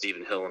child of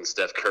Stephen Hill and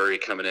Steph Curry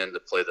coming in to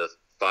play the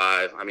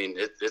 5. I mean,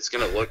 it's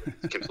going to look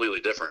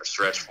completely different.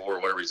 Stretch 4,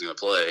 whatever he's going to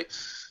play.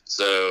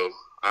 So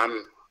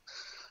I'm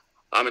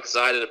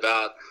excited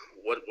about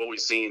what we've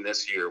seen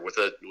this year with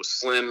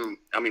Slim.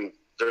 I mean,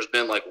 there's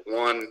been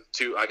 1,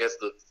 2. I guess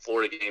the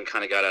Florida game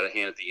kind of got out of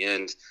hand at the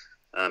end.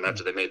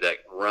 After they made that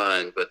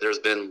run, but there's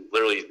been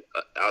literally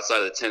outside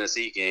of the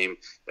Tennessee game,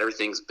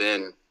 everything's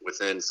been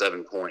within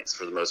 7 points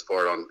for the most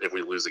part on if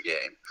we lose a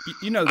game.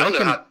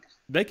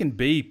 They can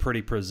be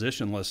pretty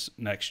positionless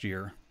next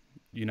year.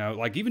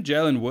 Even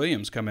Jalen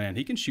Williams coming in,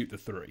 he can shoot the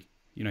 3.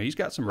 He's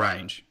got some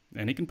range,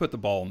 and he can put the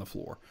ball on the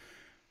floor.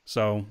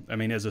 So, I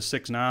mean, as a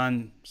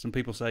 6'9", some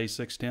people say he's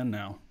 6'10"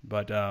 now,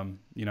 but and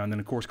then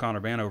of course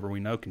Connor Vanover we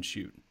know can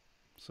shoot.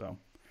 So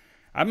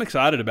I'm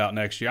excited about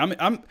next year.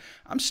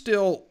 I'm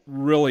still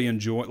really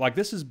enjoying.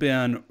 This has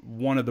been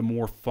one of the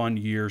more fun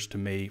years to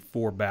me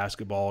for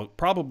basketball,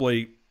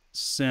 probably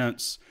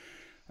since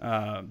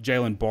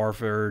Jalen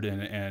Barford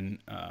and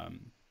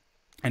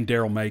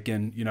Daryl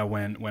Macon.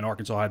 When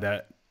Arkansas had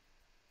that.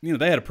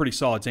 They had a pretty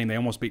solid team. They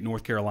almost beat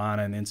North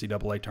Carolina in the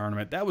NCAA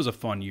tournament. That was a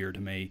fun year to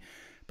me.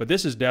 But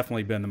this has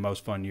definitely been the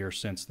most fun year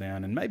since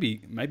then, and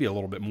maybe a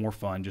little bit more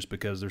fun just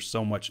because there's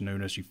so much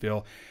newness you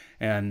feel,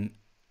 and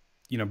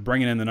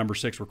bringing in the number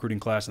 6 recruiting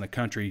class in the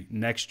country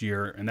next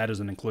year, and that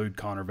doesn't include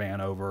Connor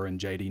Vanover and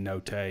J.D.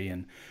 Note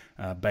and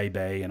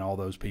Bebe and all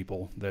those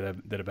people that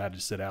have had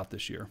to sit out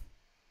this year.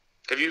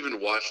 Have you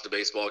even watched the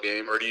baseball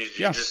game, or do you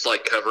just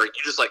like covering?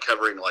 You just like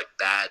covering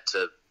bad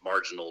to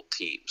marginal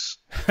teams.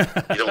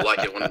 You don't like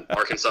it when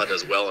Arkansas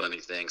does well in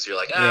anything, so you're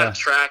like,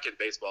 track and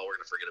baseball, we're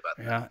gonna forget about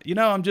that. Yeah,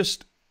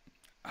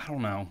 I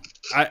don't know.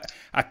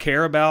 I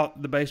care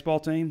about the baseball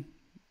team,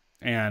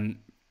 and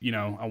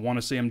I want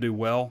to see them do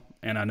well.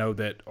 And I know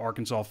that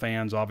Arkansas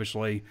fans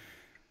obviously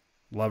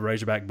love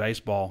Razorback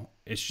baseball.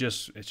 It's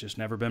just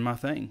never been my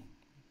thing.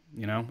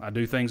 I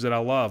do things that I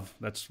love.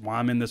 That's why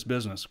I'm in this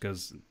business,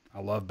 because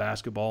I love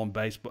basketball and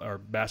baseball, or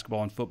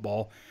basketball and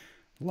football.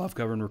 Love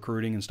covering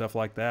recruiting and stuff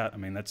like that. I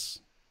mean,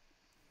 that's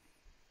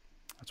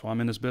why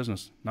I'm in this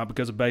business, not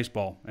because of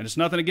baseball. And it's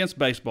nothing against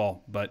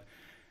baseball, but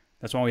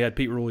that's why we had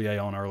Pete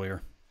Roulier on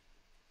earlier.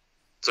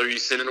 So are you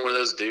sending one of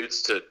those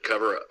dudes to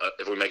cover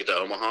if we make it to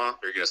Omaha? Are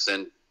you going to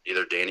send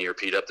either Danny or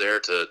Pete up there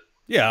to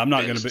I'm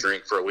not going to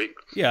drink for a week?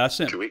 Yeah,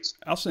 2 weeks.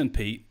 I'll send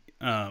Pete.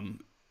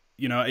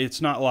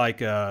 it's not like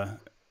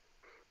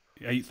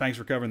hey, thanks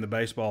for covering the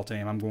baseball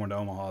team. I'm going to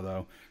Omaha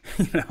though.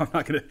 I'm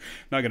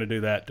not gonna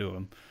do that to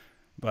him.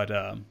 But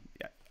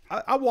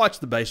I watch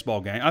the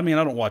baseball game. I mean,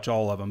 I don't watch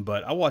all of them,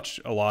 but I watch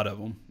a lot of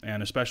them,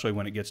 and especially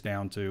when it gets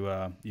down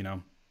to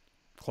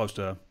close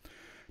to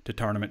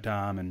tournament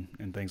time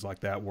and things like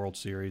that, World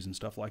Series and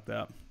stuff like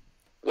that.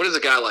 What does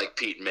a guy like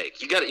Pete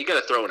make? You got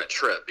to throw in a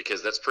trip,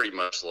 because that's pretty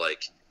much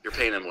like you're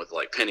paying him with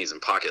like pennies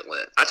and pocket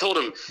lint. I told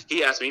him,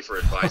 he asked me for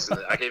advice, and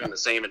I gave him the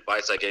same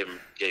advice I gave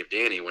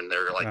Danny when they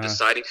were like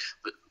deciding.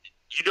 But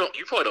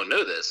you probably don't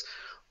know this.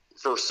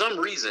 For some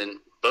reason,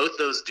 both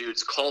those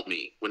dudes called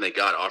me when they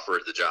got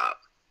offered the job.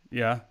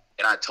 Yeah.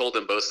 And I told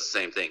them both the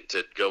same thing,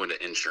 to go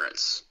into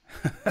insurance.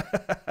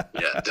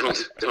 Yeah, don't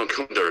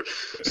go into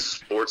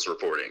sports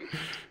reporting.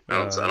 I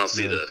don't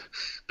see the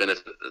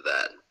benefit of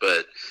that.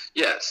 But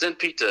yeah, send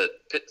Pete to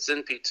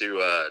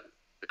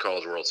the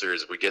College World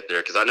Series if we get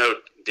there, because I know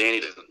Danny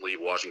doesn't leave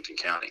Washington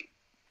County.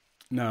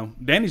 No,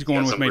 Danny's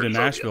going with me to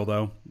Nashville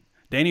though.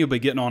 Danny will be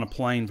getting on a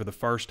plane for the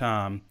first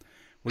time.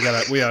 We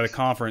got a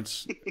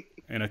conference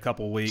in a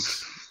couple of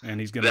weeks, and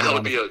he's going to get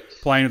on the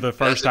plane for the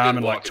first time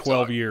in like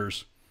 12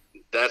 years.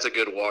 That's a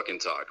good walk and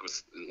talk.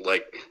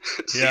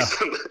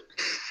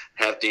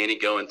 Have Danny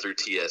going through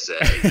TSA,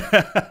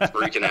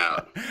 freaking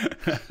out.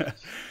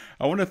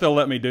 I wonder if they'll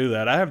let me do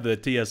that. I have the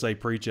TSA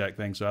pre-check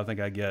thing, so I think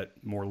I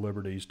get more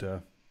liberties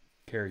to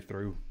carry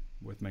through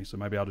with me. So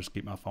maybe I'll just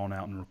keep my phone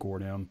out and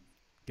record him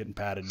getting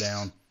patted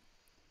down.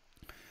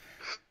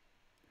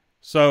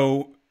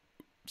 So,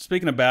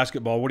 speaking of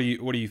basketball, what do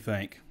you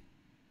think?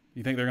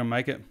 You think they're going to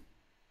make it?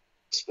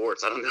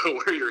 Sports. I don't know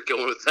where you were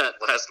going with that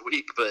last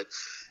week, but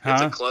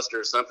it's a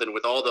cluster or something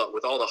with all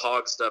the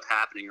Hog stuff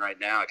happening right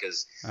now.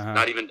 Because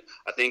I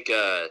think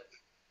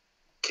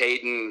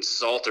Caden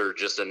Salter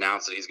just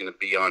announced that he's going to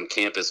be on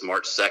campus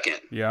March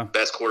 2nd. Yeah,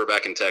 best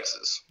quarterback in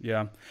Texas.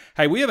 Yeah.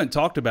 Hey, we haven't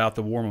talked about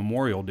the War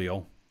Memorial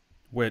deal,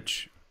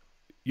 which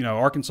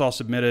Arkansas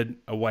submitted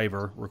a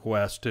waiver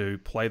request to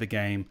play the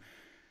game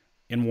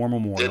in War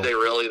Memorial. Did they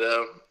really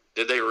though?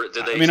 Did they?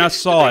 I mean, I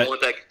saw it.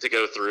 Want that to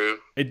go through?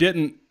 It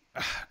didn't.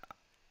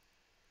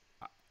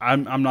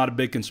 I'm not a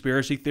big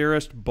conspiracy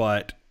theorist,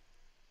 but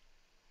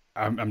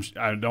I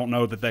don't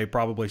know that they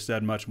probably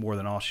said much more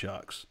than "aw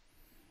shucks."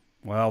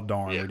 Well,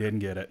 darn, we didn't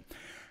get it.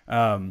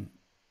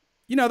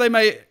 They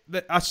may.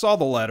 I saw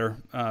the letter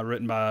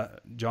written by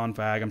John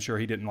Fagg. I'm sure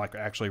he didn't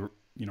actually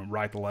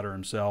write the letter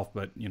himself,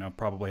 but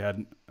probably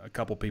had a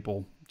couple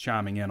people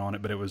chiming in on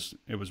it. But it was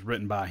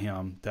written by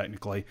him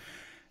technically.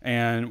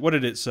 And what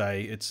did it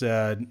say? It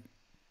said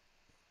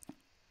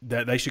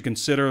that they should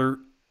consider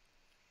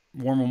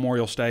War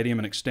Memorial Stadium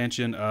an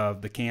extension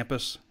of the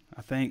campus.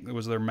 I think that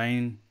was their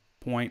main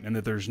point, and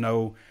that there's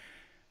no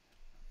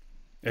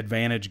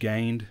advantage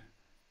gained.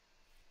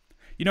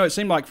 It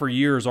seemed like for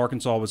years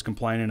Arkansas was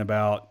complaining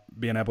about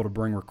being able to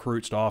bring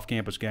recruits to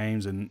off-campus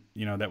games, and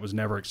that was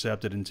never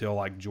accepted until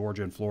like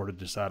Georgia and Florida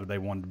decided they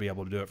wanted to be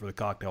able to do it for the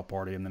cocktail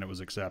party, and then it was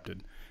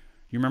accepted.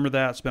 You remember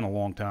that? It's been a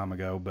long time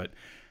ago, but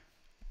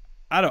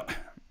I don't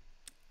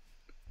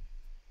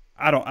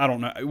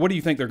know. What do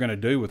you think they're going to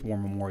do with War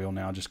Memorial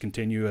now? Just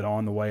continue it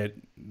on the way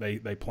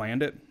they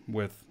planned it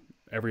with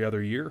every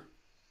other year?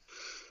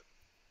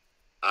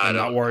 I'm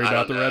not worried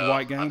about the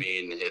red-white game. I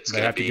mean,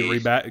 they have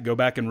to go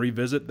back and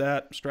revisit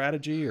that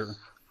strategy, or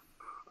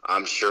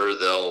I'm sure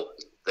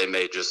they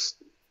may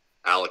just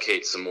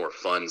allocate some more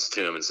funds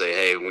to them and say,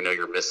 hey, we know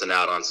you're missing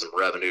out on some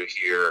revenue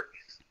here.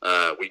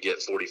 We get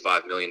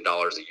 $45 million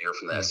a year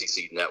from the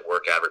SEC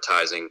network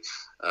advertising.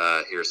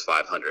 Here's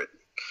 $500.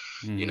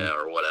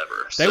 Or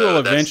whatever. They will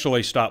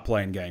eventually stop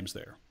playing games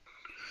there.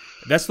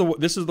 This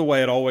is the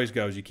way it always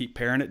goes. You keep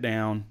paring it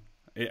down.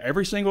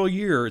 Every single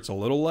year, it's a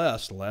little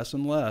less and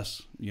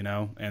less,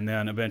 and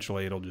then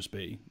eventually it'll just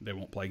be they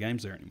won't play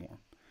games there anymore.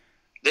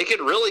 They could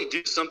really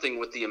do something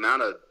with the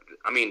amount of.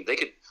 I mean, they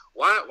could.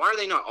 Why are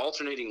they not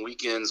alternating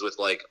weekends with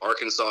like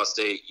Arkansas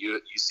State,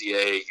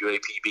 UCA,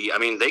 UAPB? I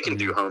mean, they can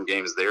do home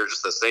games there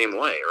just the same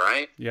way,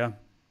 right? Yeah,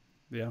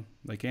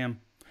 they can.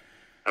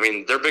 I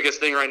mean, their biggest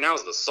thing right now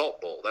is the Salt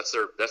Bowl. That's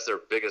their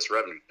biggest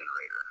revenue generator.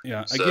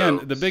 Yeah.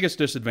 Again, the biggest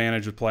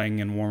disadvantage of playing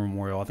in War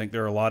Memorial, I think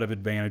there are a lot of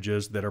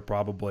advantages that are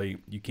probably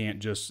you can't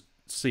just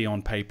see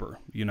on paper.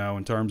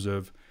 In terms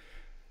of,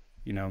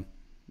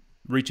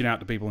 reaching out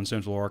to people in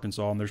Central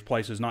Arkansas, and there's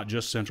places not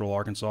just Central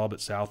Arkansas, but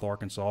South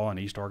Arkansas and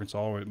East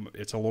Arkansas.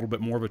 It's a little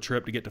bit more of a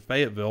trip to get to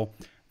Fayetteville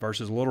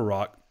versus Little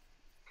Rock,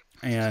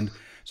 and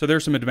so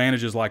there's some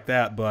advantages like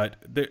that. But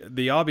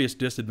the obvious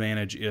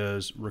disadvantage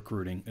is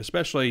recruiting,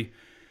 especially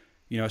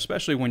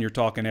when you're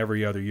talking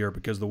every other year,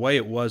 because the way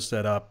it was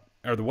set up,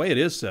 or the way it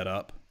is set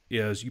up,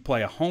 is you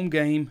play a home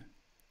game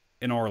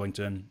in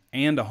Arlington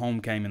and a home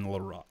game in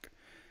Little Rock.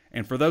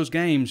 And for those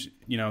games,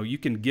 you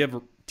can give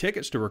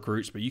tickets to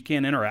recruits, but you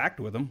can't interact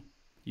with them.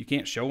 You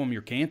can't show them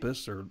your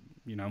campus or,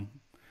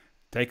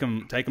 take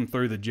them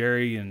through the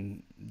Jerry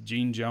and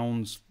Gene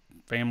Jones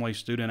Family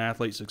Student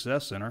Athlete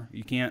Success Center.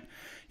 You can't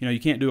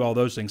do all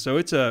those things. So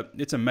it's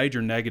a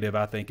major negative,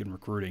 I think, in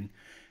recruiting.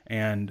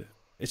 And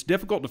it's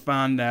difficult to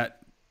find that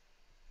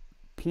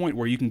point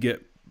where you can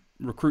get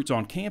recruits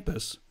on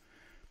campus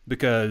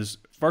because,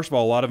 first of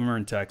all, a lot of them are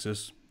in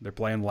Texas. They're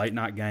playing late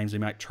night games. They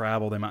might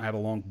travel. They might have a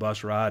long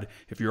bus ride.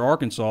 If you're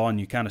Arkansas and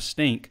you kind of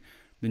stink,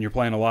 then you're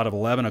playing a lot of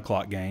 11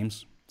 o'clock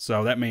games.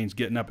 So that means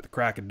getting up at the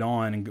crack of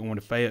dawn and going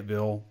to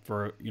Fayetteville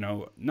for,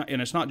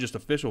 and it's not just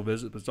official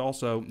visits, but it's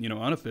also,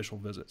 unofficial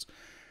visits.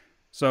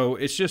 So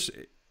it's just,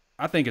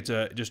 I think it's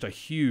just a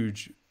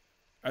huge,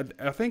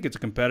 I think it's a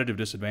competitive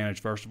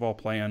disadvantage, first of all,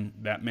 playing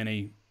that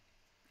many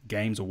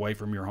games away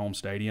from your home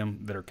stadium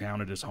that are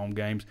counted as home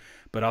games.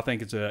 But I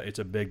think it's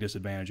a big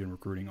disadvantage in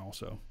recruiting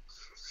also.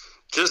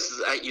 Just,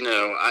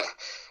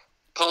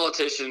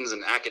 politicians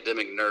and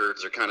academic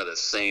nerds are kind of the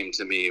same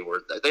to me,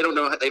 where they don't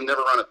know, they've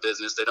never run a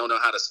business. They don't know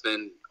how to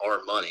spend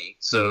our money.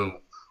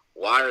 So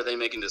why are they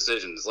making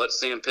decisions? Let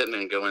Sam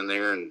Pittman go in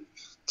there and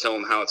tell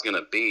him how it's going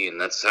to be,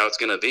 and that's how it's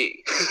going to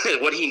be.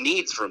 What he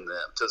needs from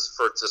them to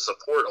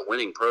support a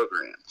winning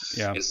program,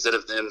 instead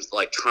of them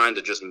like trying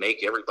to just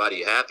make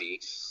everybody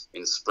happy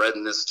and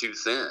spreading this too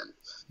thin,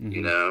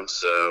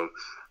 So,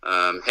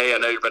 hey, I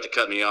know you're about to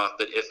cut me off,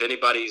 but if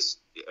everybody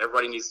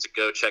needs to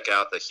go check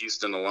out the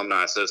Houston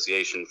Alumni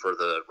Association for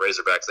the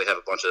Razorbacks. They have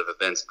a bunch of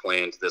events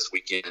planned this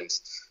weekend.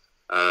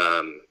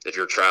 If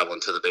you're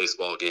traveling to the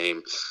baseball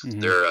game, they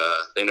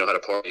know how to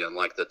party,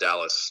 unlike the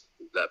Dallas,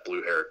 that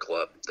blue hair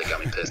club. They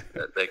got me pissed.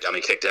 They got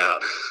me kicked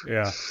out.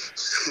 Yeah.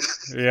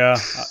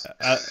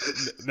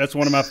 That's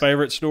one of my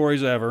favorite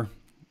stories ever.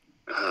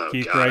 Oh,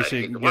 Keith God,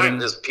 Gracie.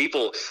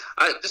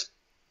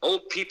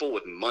 Old people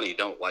with money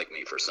don't like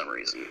me for some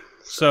reason.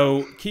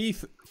 So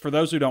Keith, for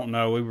those who don't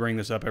know, we bring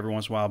this up every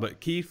once in a while, but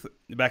Keith,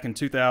 back in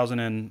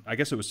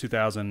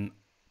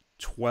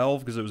 2012,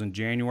 because it was in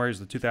January, it was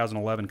the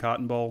 2011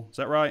 Cotton Bowl. Is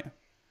that right?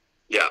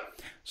 Yeah.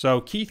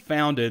 So Keith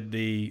founded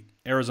the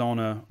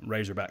Arizona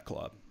Razorback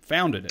Club.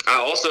 Founded it. I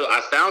also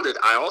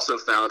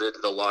founded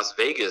the Las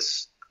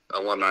Vegas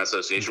Alumni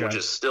Association, which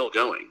is still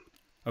going.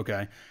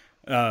 Okay.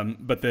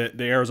 But the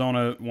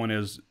Arizona one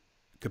is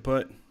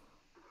kaput?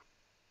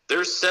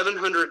 There's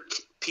 700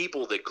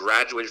 people that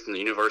graduated from the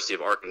University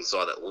of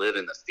Arkansas that live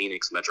in the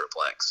Phoenix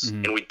Metroplex,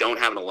 and we don't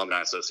have an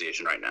alumni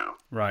association right now.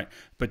 Right.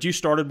 But you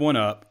started one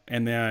up,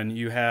 and then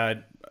you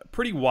had a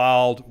pretty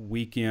wild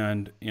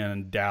weekend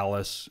in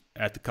Dallas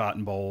at the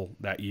Cotton Bowl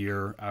that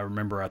year. I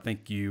remember, I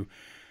think you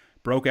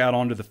broke out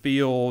onto the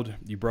field,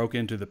 you broke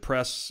into the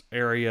press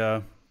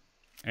area,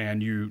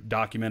 and you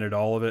documented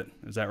all of it.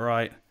 Is that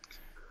right?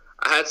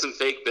 I had some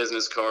fake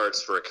business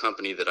cards for a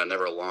company that I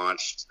never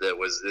launched. It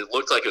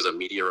looked like it was a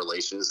media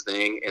relations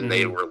thing, and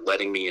they were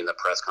letting me in the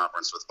press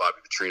conference with Bobby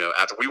Petrino.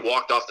 After we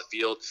walked off the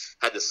field,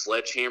 had the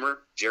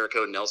sledgehammer.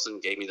 Jericho Nelson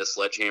gave me the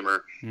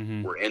sledgehammer.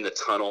 We're in the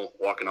tunnel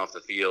walking off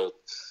the field.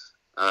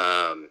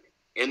 And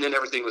then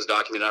everything was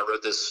documented. I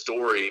wrote this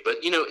story.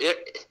 But,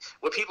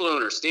 what people don't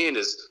understand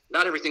is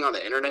not everything on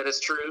the internet is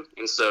true.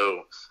 And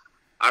so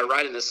I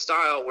write in this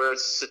style where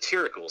it's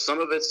satirical.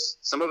 Some of it's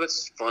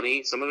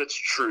funny, some of it's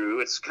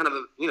true. It's kind of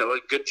a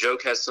good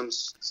joke has some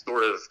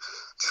sort of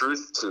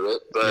truth to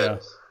it,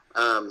 but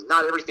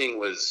not everything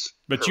was.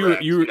 But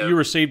correct, you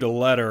received a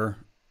letter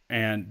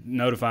and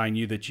notifying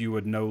you that you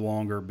would no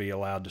longer be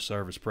allowed to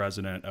serve as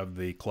president of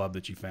the club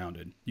that you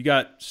founded. You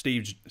got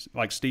Steve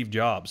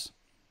Jobs.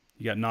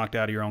 You got knocked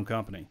out of your own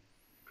company.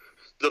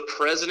 The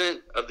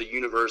president of the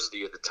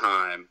university at the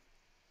time.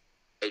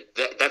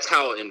 That's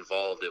how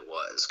involved it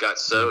was.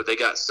 They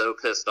got so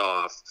pissed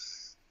off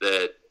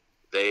that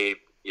they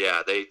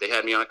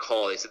had me on a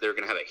call. They said they were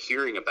going to have a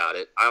hearing about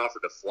it. I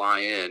offered to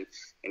fly in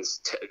and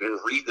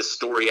read the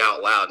story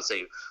out loud and say,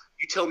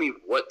 "You tell me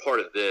what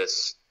part of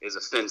this is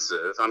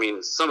offensive." I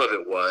mean, some of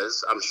it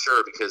was, I'm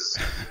sure, because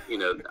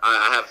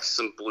I have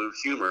some blue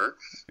humor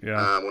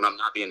when I'm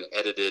not being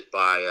edited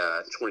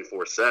by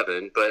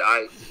 24/7. But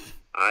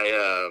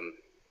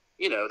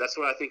that's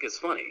what I think is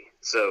funny.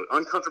 So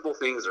uncomfortable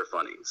things are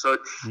funny. So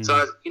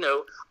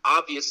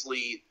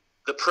obviously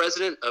the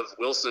president of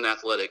Wilson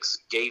Athletics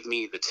gave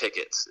me the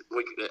tickets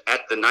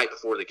at the night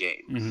before the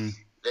game,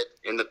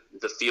 in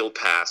the field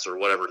pass or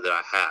whatever that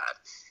I had.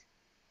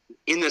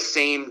 In the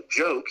same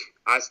joke,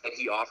 I said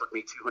he offered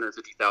me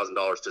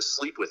 $250,000 to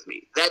sleep with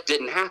me. That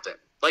didn't happen.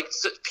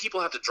 So people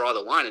have to draw the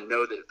line and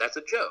know that that's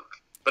a joke.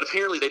 But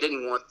apparently they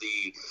didn't want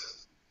the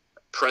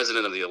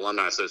president of the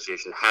Alumni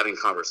Association having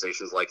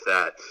conversations like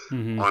that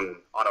on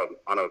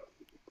a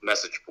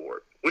message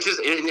board, which is,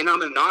 and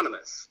I'm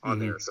anonymous on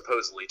there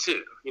supposedly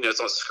too. It's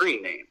on a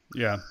screen name.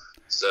 Yeah.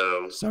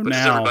 So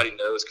now everybody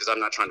knows, because I'm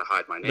not trying to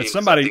hide my name. But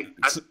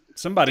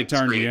somebody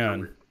turned you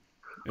in.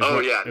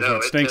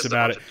 It stinks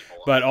about it.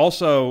 But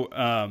also,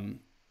 now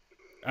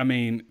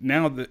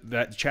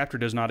that chapter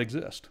does not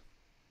exist.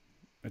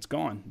 It's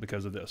gone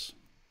because of this.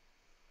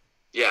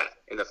 Yeah,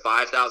 and the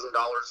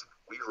 $5,000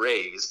 we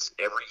raised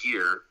every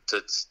year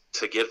to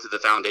give to the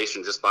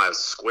foundation just by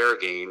square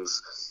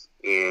games.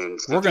 And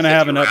we're going to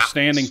have an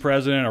upstanding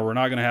president, or we're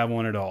not going to have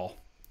one at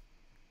all.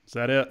 Is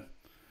that it?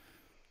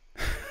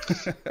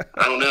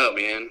 I don't know,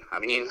 man. I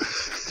mean,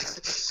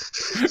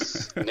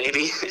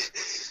 maybe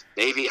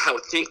maybe I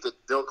would think that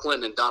Bill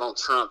Clinton and Donald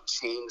Trump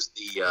changed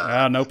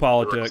the no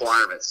politics the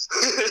requirements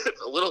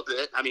a little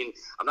bit. I mean,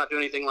 I'm not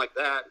doing anything like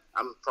that.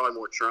 I'm probably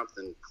more Trump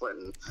than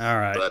Clinton. All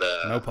right, but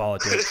no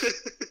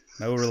politics,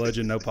 no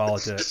religion, no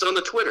politics. Just on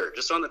the Twitter.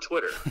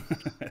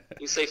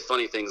 You say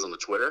funny things on the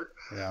Twitter.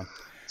 Yeah.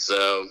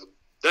 So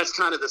that's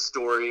kind of the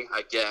story,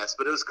 I guess.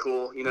 But it was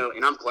cool, you know.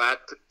 And I'm glad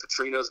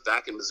Petrino's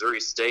back in Missouri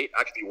State.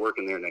 I could be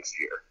working there next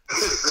year.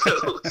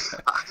 So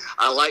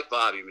I like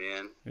Bobby,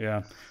 man.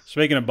 Yeah.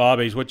 Speaking of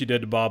Bobby's, what you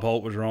did to Bob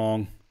Holt was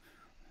wrong.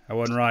 I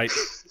wasn't right.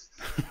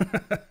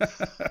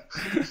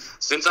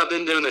 Since I've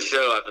been doing the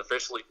show, I've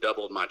officially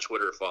doubled my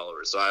Twitter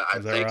followers. So I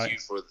thank right? you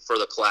for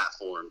the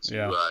platform.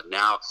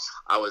 Now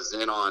I was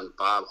in on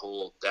Bob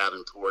Holt,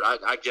 Davenport.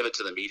 I give it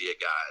to the media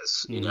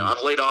guys. You know,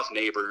 I've laid off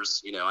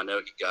Neighbors. You know, I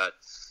know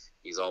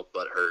he's all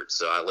butt hurt.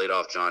 So I laid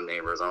off John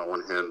Neighbors. I don't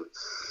want him,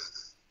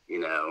 you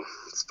know,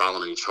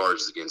 filing any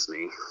charges against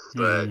me.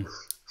 But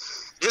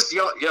just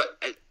the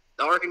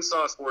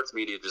Arkansas sports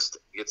media just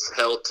gets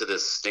held to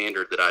this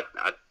standard that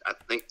I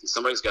think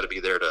somebody's got to be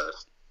there to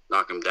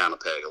knock him down a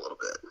peg a little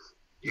bit.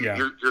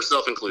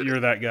 Yourself included. You're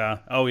that guy.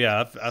 Oh,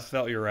 yeah, I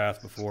felt your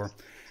wrath before.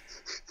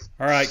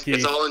 All right, Keith.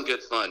 It's all in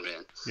good fun,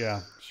 man.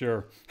 Yeah,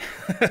 sure.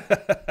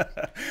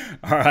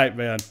 All right,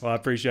 man. Well, I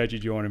appreciate you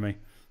joining me.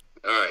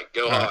 All right,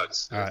 go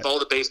Hogs. All right. Follow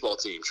the baseball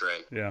team, Trey.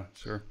 Yeah,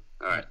 sure.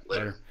 All right,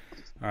 later.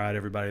 All right,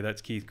 everybody,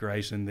 that's Keith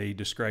Grayson, the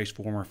disgraced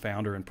former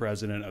founder and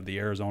president of the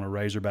Arizona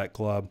Razorback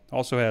Club.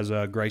 Also has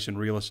Grayson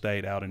Real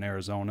Estate out in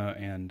Arizona,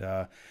 and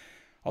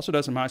also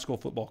does some high school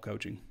football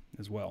coaching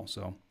as well.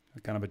 So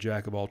kind of a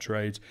jack of all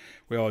trades.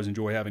 We always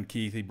enjoy having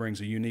Keith. He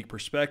brings a unique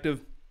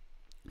perspective,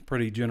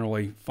 pretty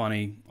generally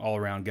funny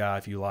all-around guy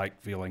if you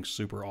like feeling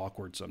super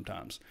awkward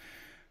sometimes.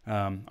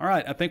 All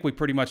right, I think we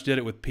pretty much did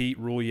it with Pete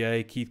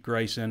Roulier, Keith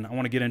Grayson. I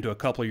want to get into a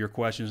couple of your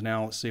questions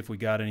now. Let's see if we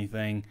got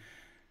anything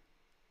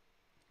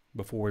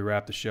before we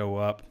wrap the show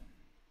up.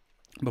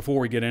 Before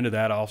we get into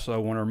that, I also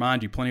want to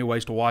remind you, plenty of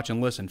ways to watch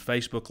and listen.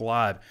 Facebook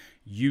Live,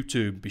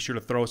 YouTube. Be sure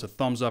to throw us a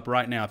thumbs up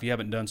right now if you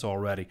haven't done so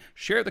already.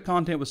 Share the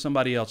content with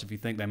somebody else if you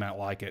think they might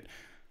like it.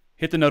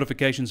 Hit the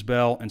notifications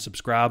bell and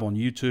subscribe on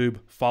YouTube.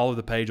 Follow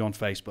the page on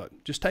Facebook.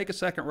 Just take a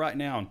second right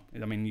now.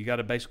 I mean, you got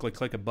to basically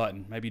click a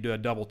button. Maybe do a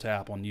double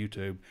tap on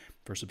YouTube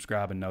for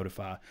subscribe and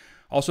notify.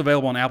 Also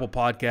available on Apple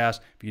Podcasts.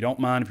 If you don't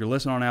mind, if you're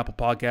listening on Apple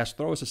Podcasts,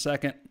 throw a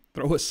second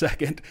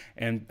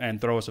and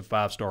throw us a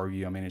 5-star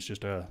review. I mean, it's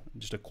just a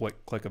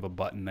quick click of a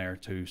button there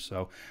too.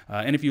 So,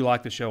 and if you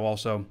like the show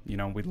also, you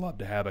know, we'd love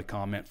to have a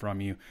comment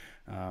from you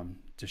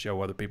to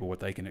show other people what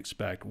they can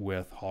expect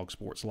with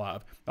HawgSports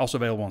Live. Also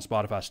available on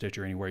Spotify,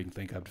 Stitcher, anywhere you can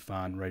think of to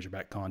find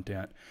Razorback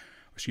content.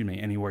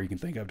 Anywhere you can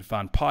think of to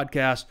find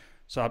podcasts.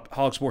 So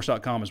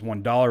HawgSports.com is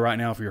 $1 right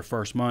now for your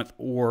first month,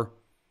 or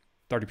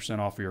 30%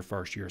 off for your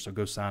first year. So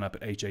go sign up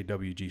at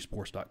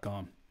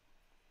HawgSports.com.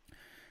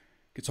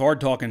 It's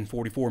hard talking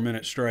 44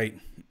 minutes straight.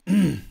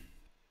 Clear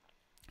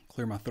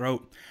my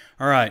throat.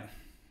 All right,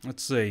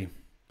 let's see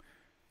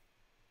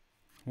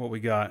what we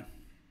got.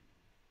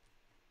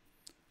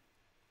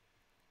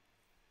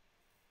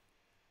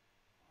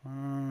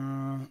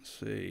 Let's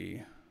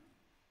see.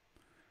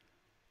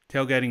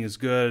 Tailgating is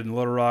good in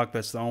Little Rock.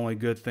 That's the only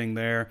good thing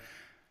there.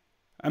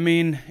 I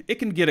mean, it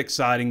can get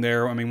exciting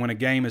there. I mean, when a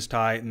game is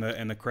tight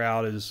and the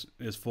crowd is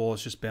full,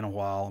 it's just been a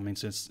while. I mean,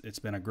 since it's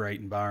been a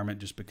great environment,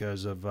 just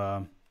because of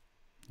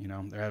you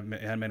know, it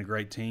hadn't been a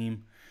great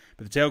team.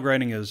 But the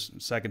tailgating is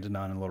second to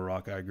none in Little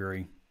Rock, I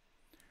agree.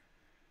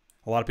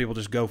 A lot of people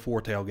just go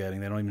for tailgating.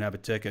 They don't even have a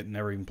ticket and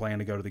never even plan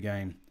to go to the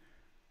game.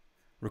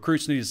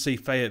 Recruits need to see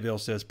Fayetteville,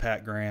 says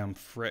Pat Graham.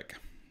 Frick.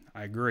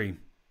 I agree.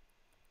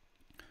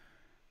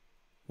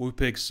 Woo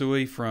Pig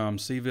Suey from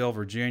Seaville,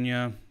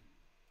 Virginia.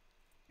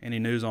 Any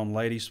news on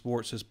lady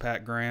sports, says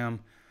Pat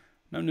Graham.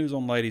 No news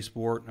on lady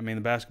sport. I mean,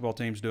 the basketball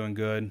team's doing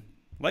good.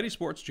 Lady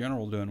sports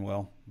general doing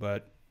well,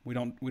 but we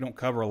don't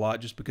cover a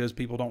lot just because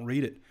people don't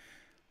read it.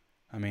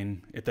 I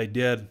mean, if they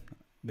did,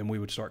 then we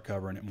would start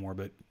covering it more,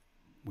 but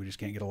we just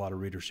can't get a lot of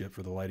readership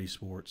for the lady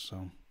sports. So,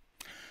 all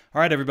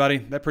right, everybody,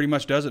 that pretty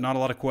much does it. Not a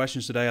lot of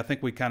questions today. I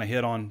think we kind of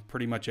hit on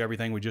pretty much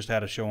everything. We just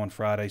had a show on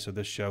Friday, so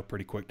this show,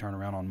 pretty quick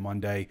turnaround on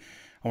Monday.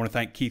 I want to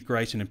thank Keith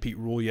Grayson and Pete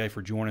Roulier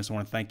for joining us. I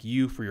want to thank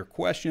you for your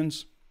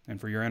questions and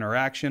for your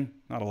interaction.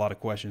 Not a lot of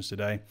questions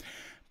today,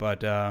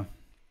 but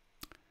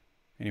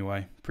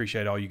anyway,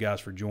 appreciate all you guys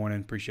for joining.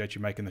 Appreciate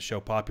you making the show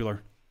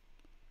popular.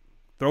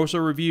 Throw us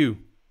a review.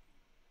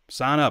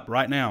 Sign up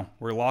right now.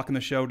 We're locking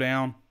the show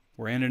down.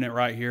 We're ending it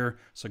right here,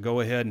 so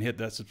go ahead and hit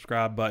that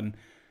subscribe button.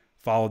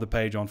 Follow the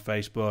page on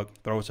Facebook.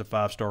 Throw us a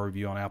 5-star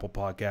review on Apple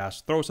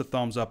Podcasts. Throw us a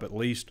thumbs up at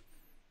least.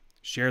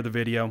 Share the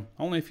video.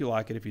 Only if you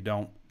like it. If you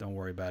don't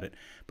worry about it.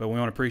 But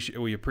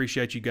we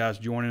appreciate you guys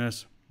joining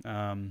us.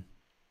 And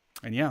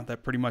yeah,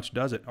 that pretty much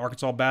does it.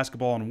 Arkansas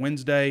basketball on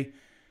Wednesday.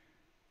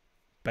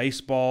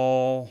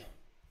 Baseball.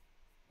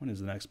 When is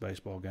the next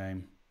baseball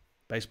game?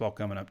 Baseball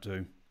coming up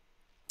too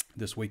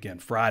this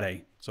weekend,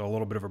 Friday. So a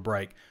little bit of a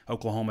break.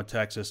 Oklahoma,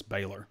 Texas,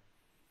 Baylor.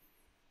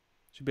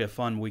 Should be a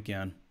fun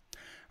weekend.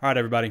 All right,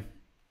 everybody.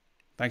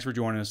 Thanks for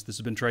joining us. This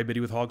has been Trey Biddy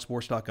with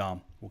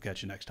HawgSports.com. We'll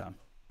catch you next time.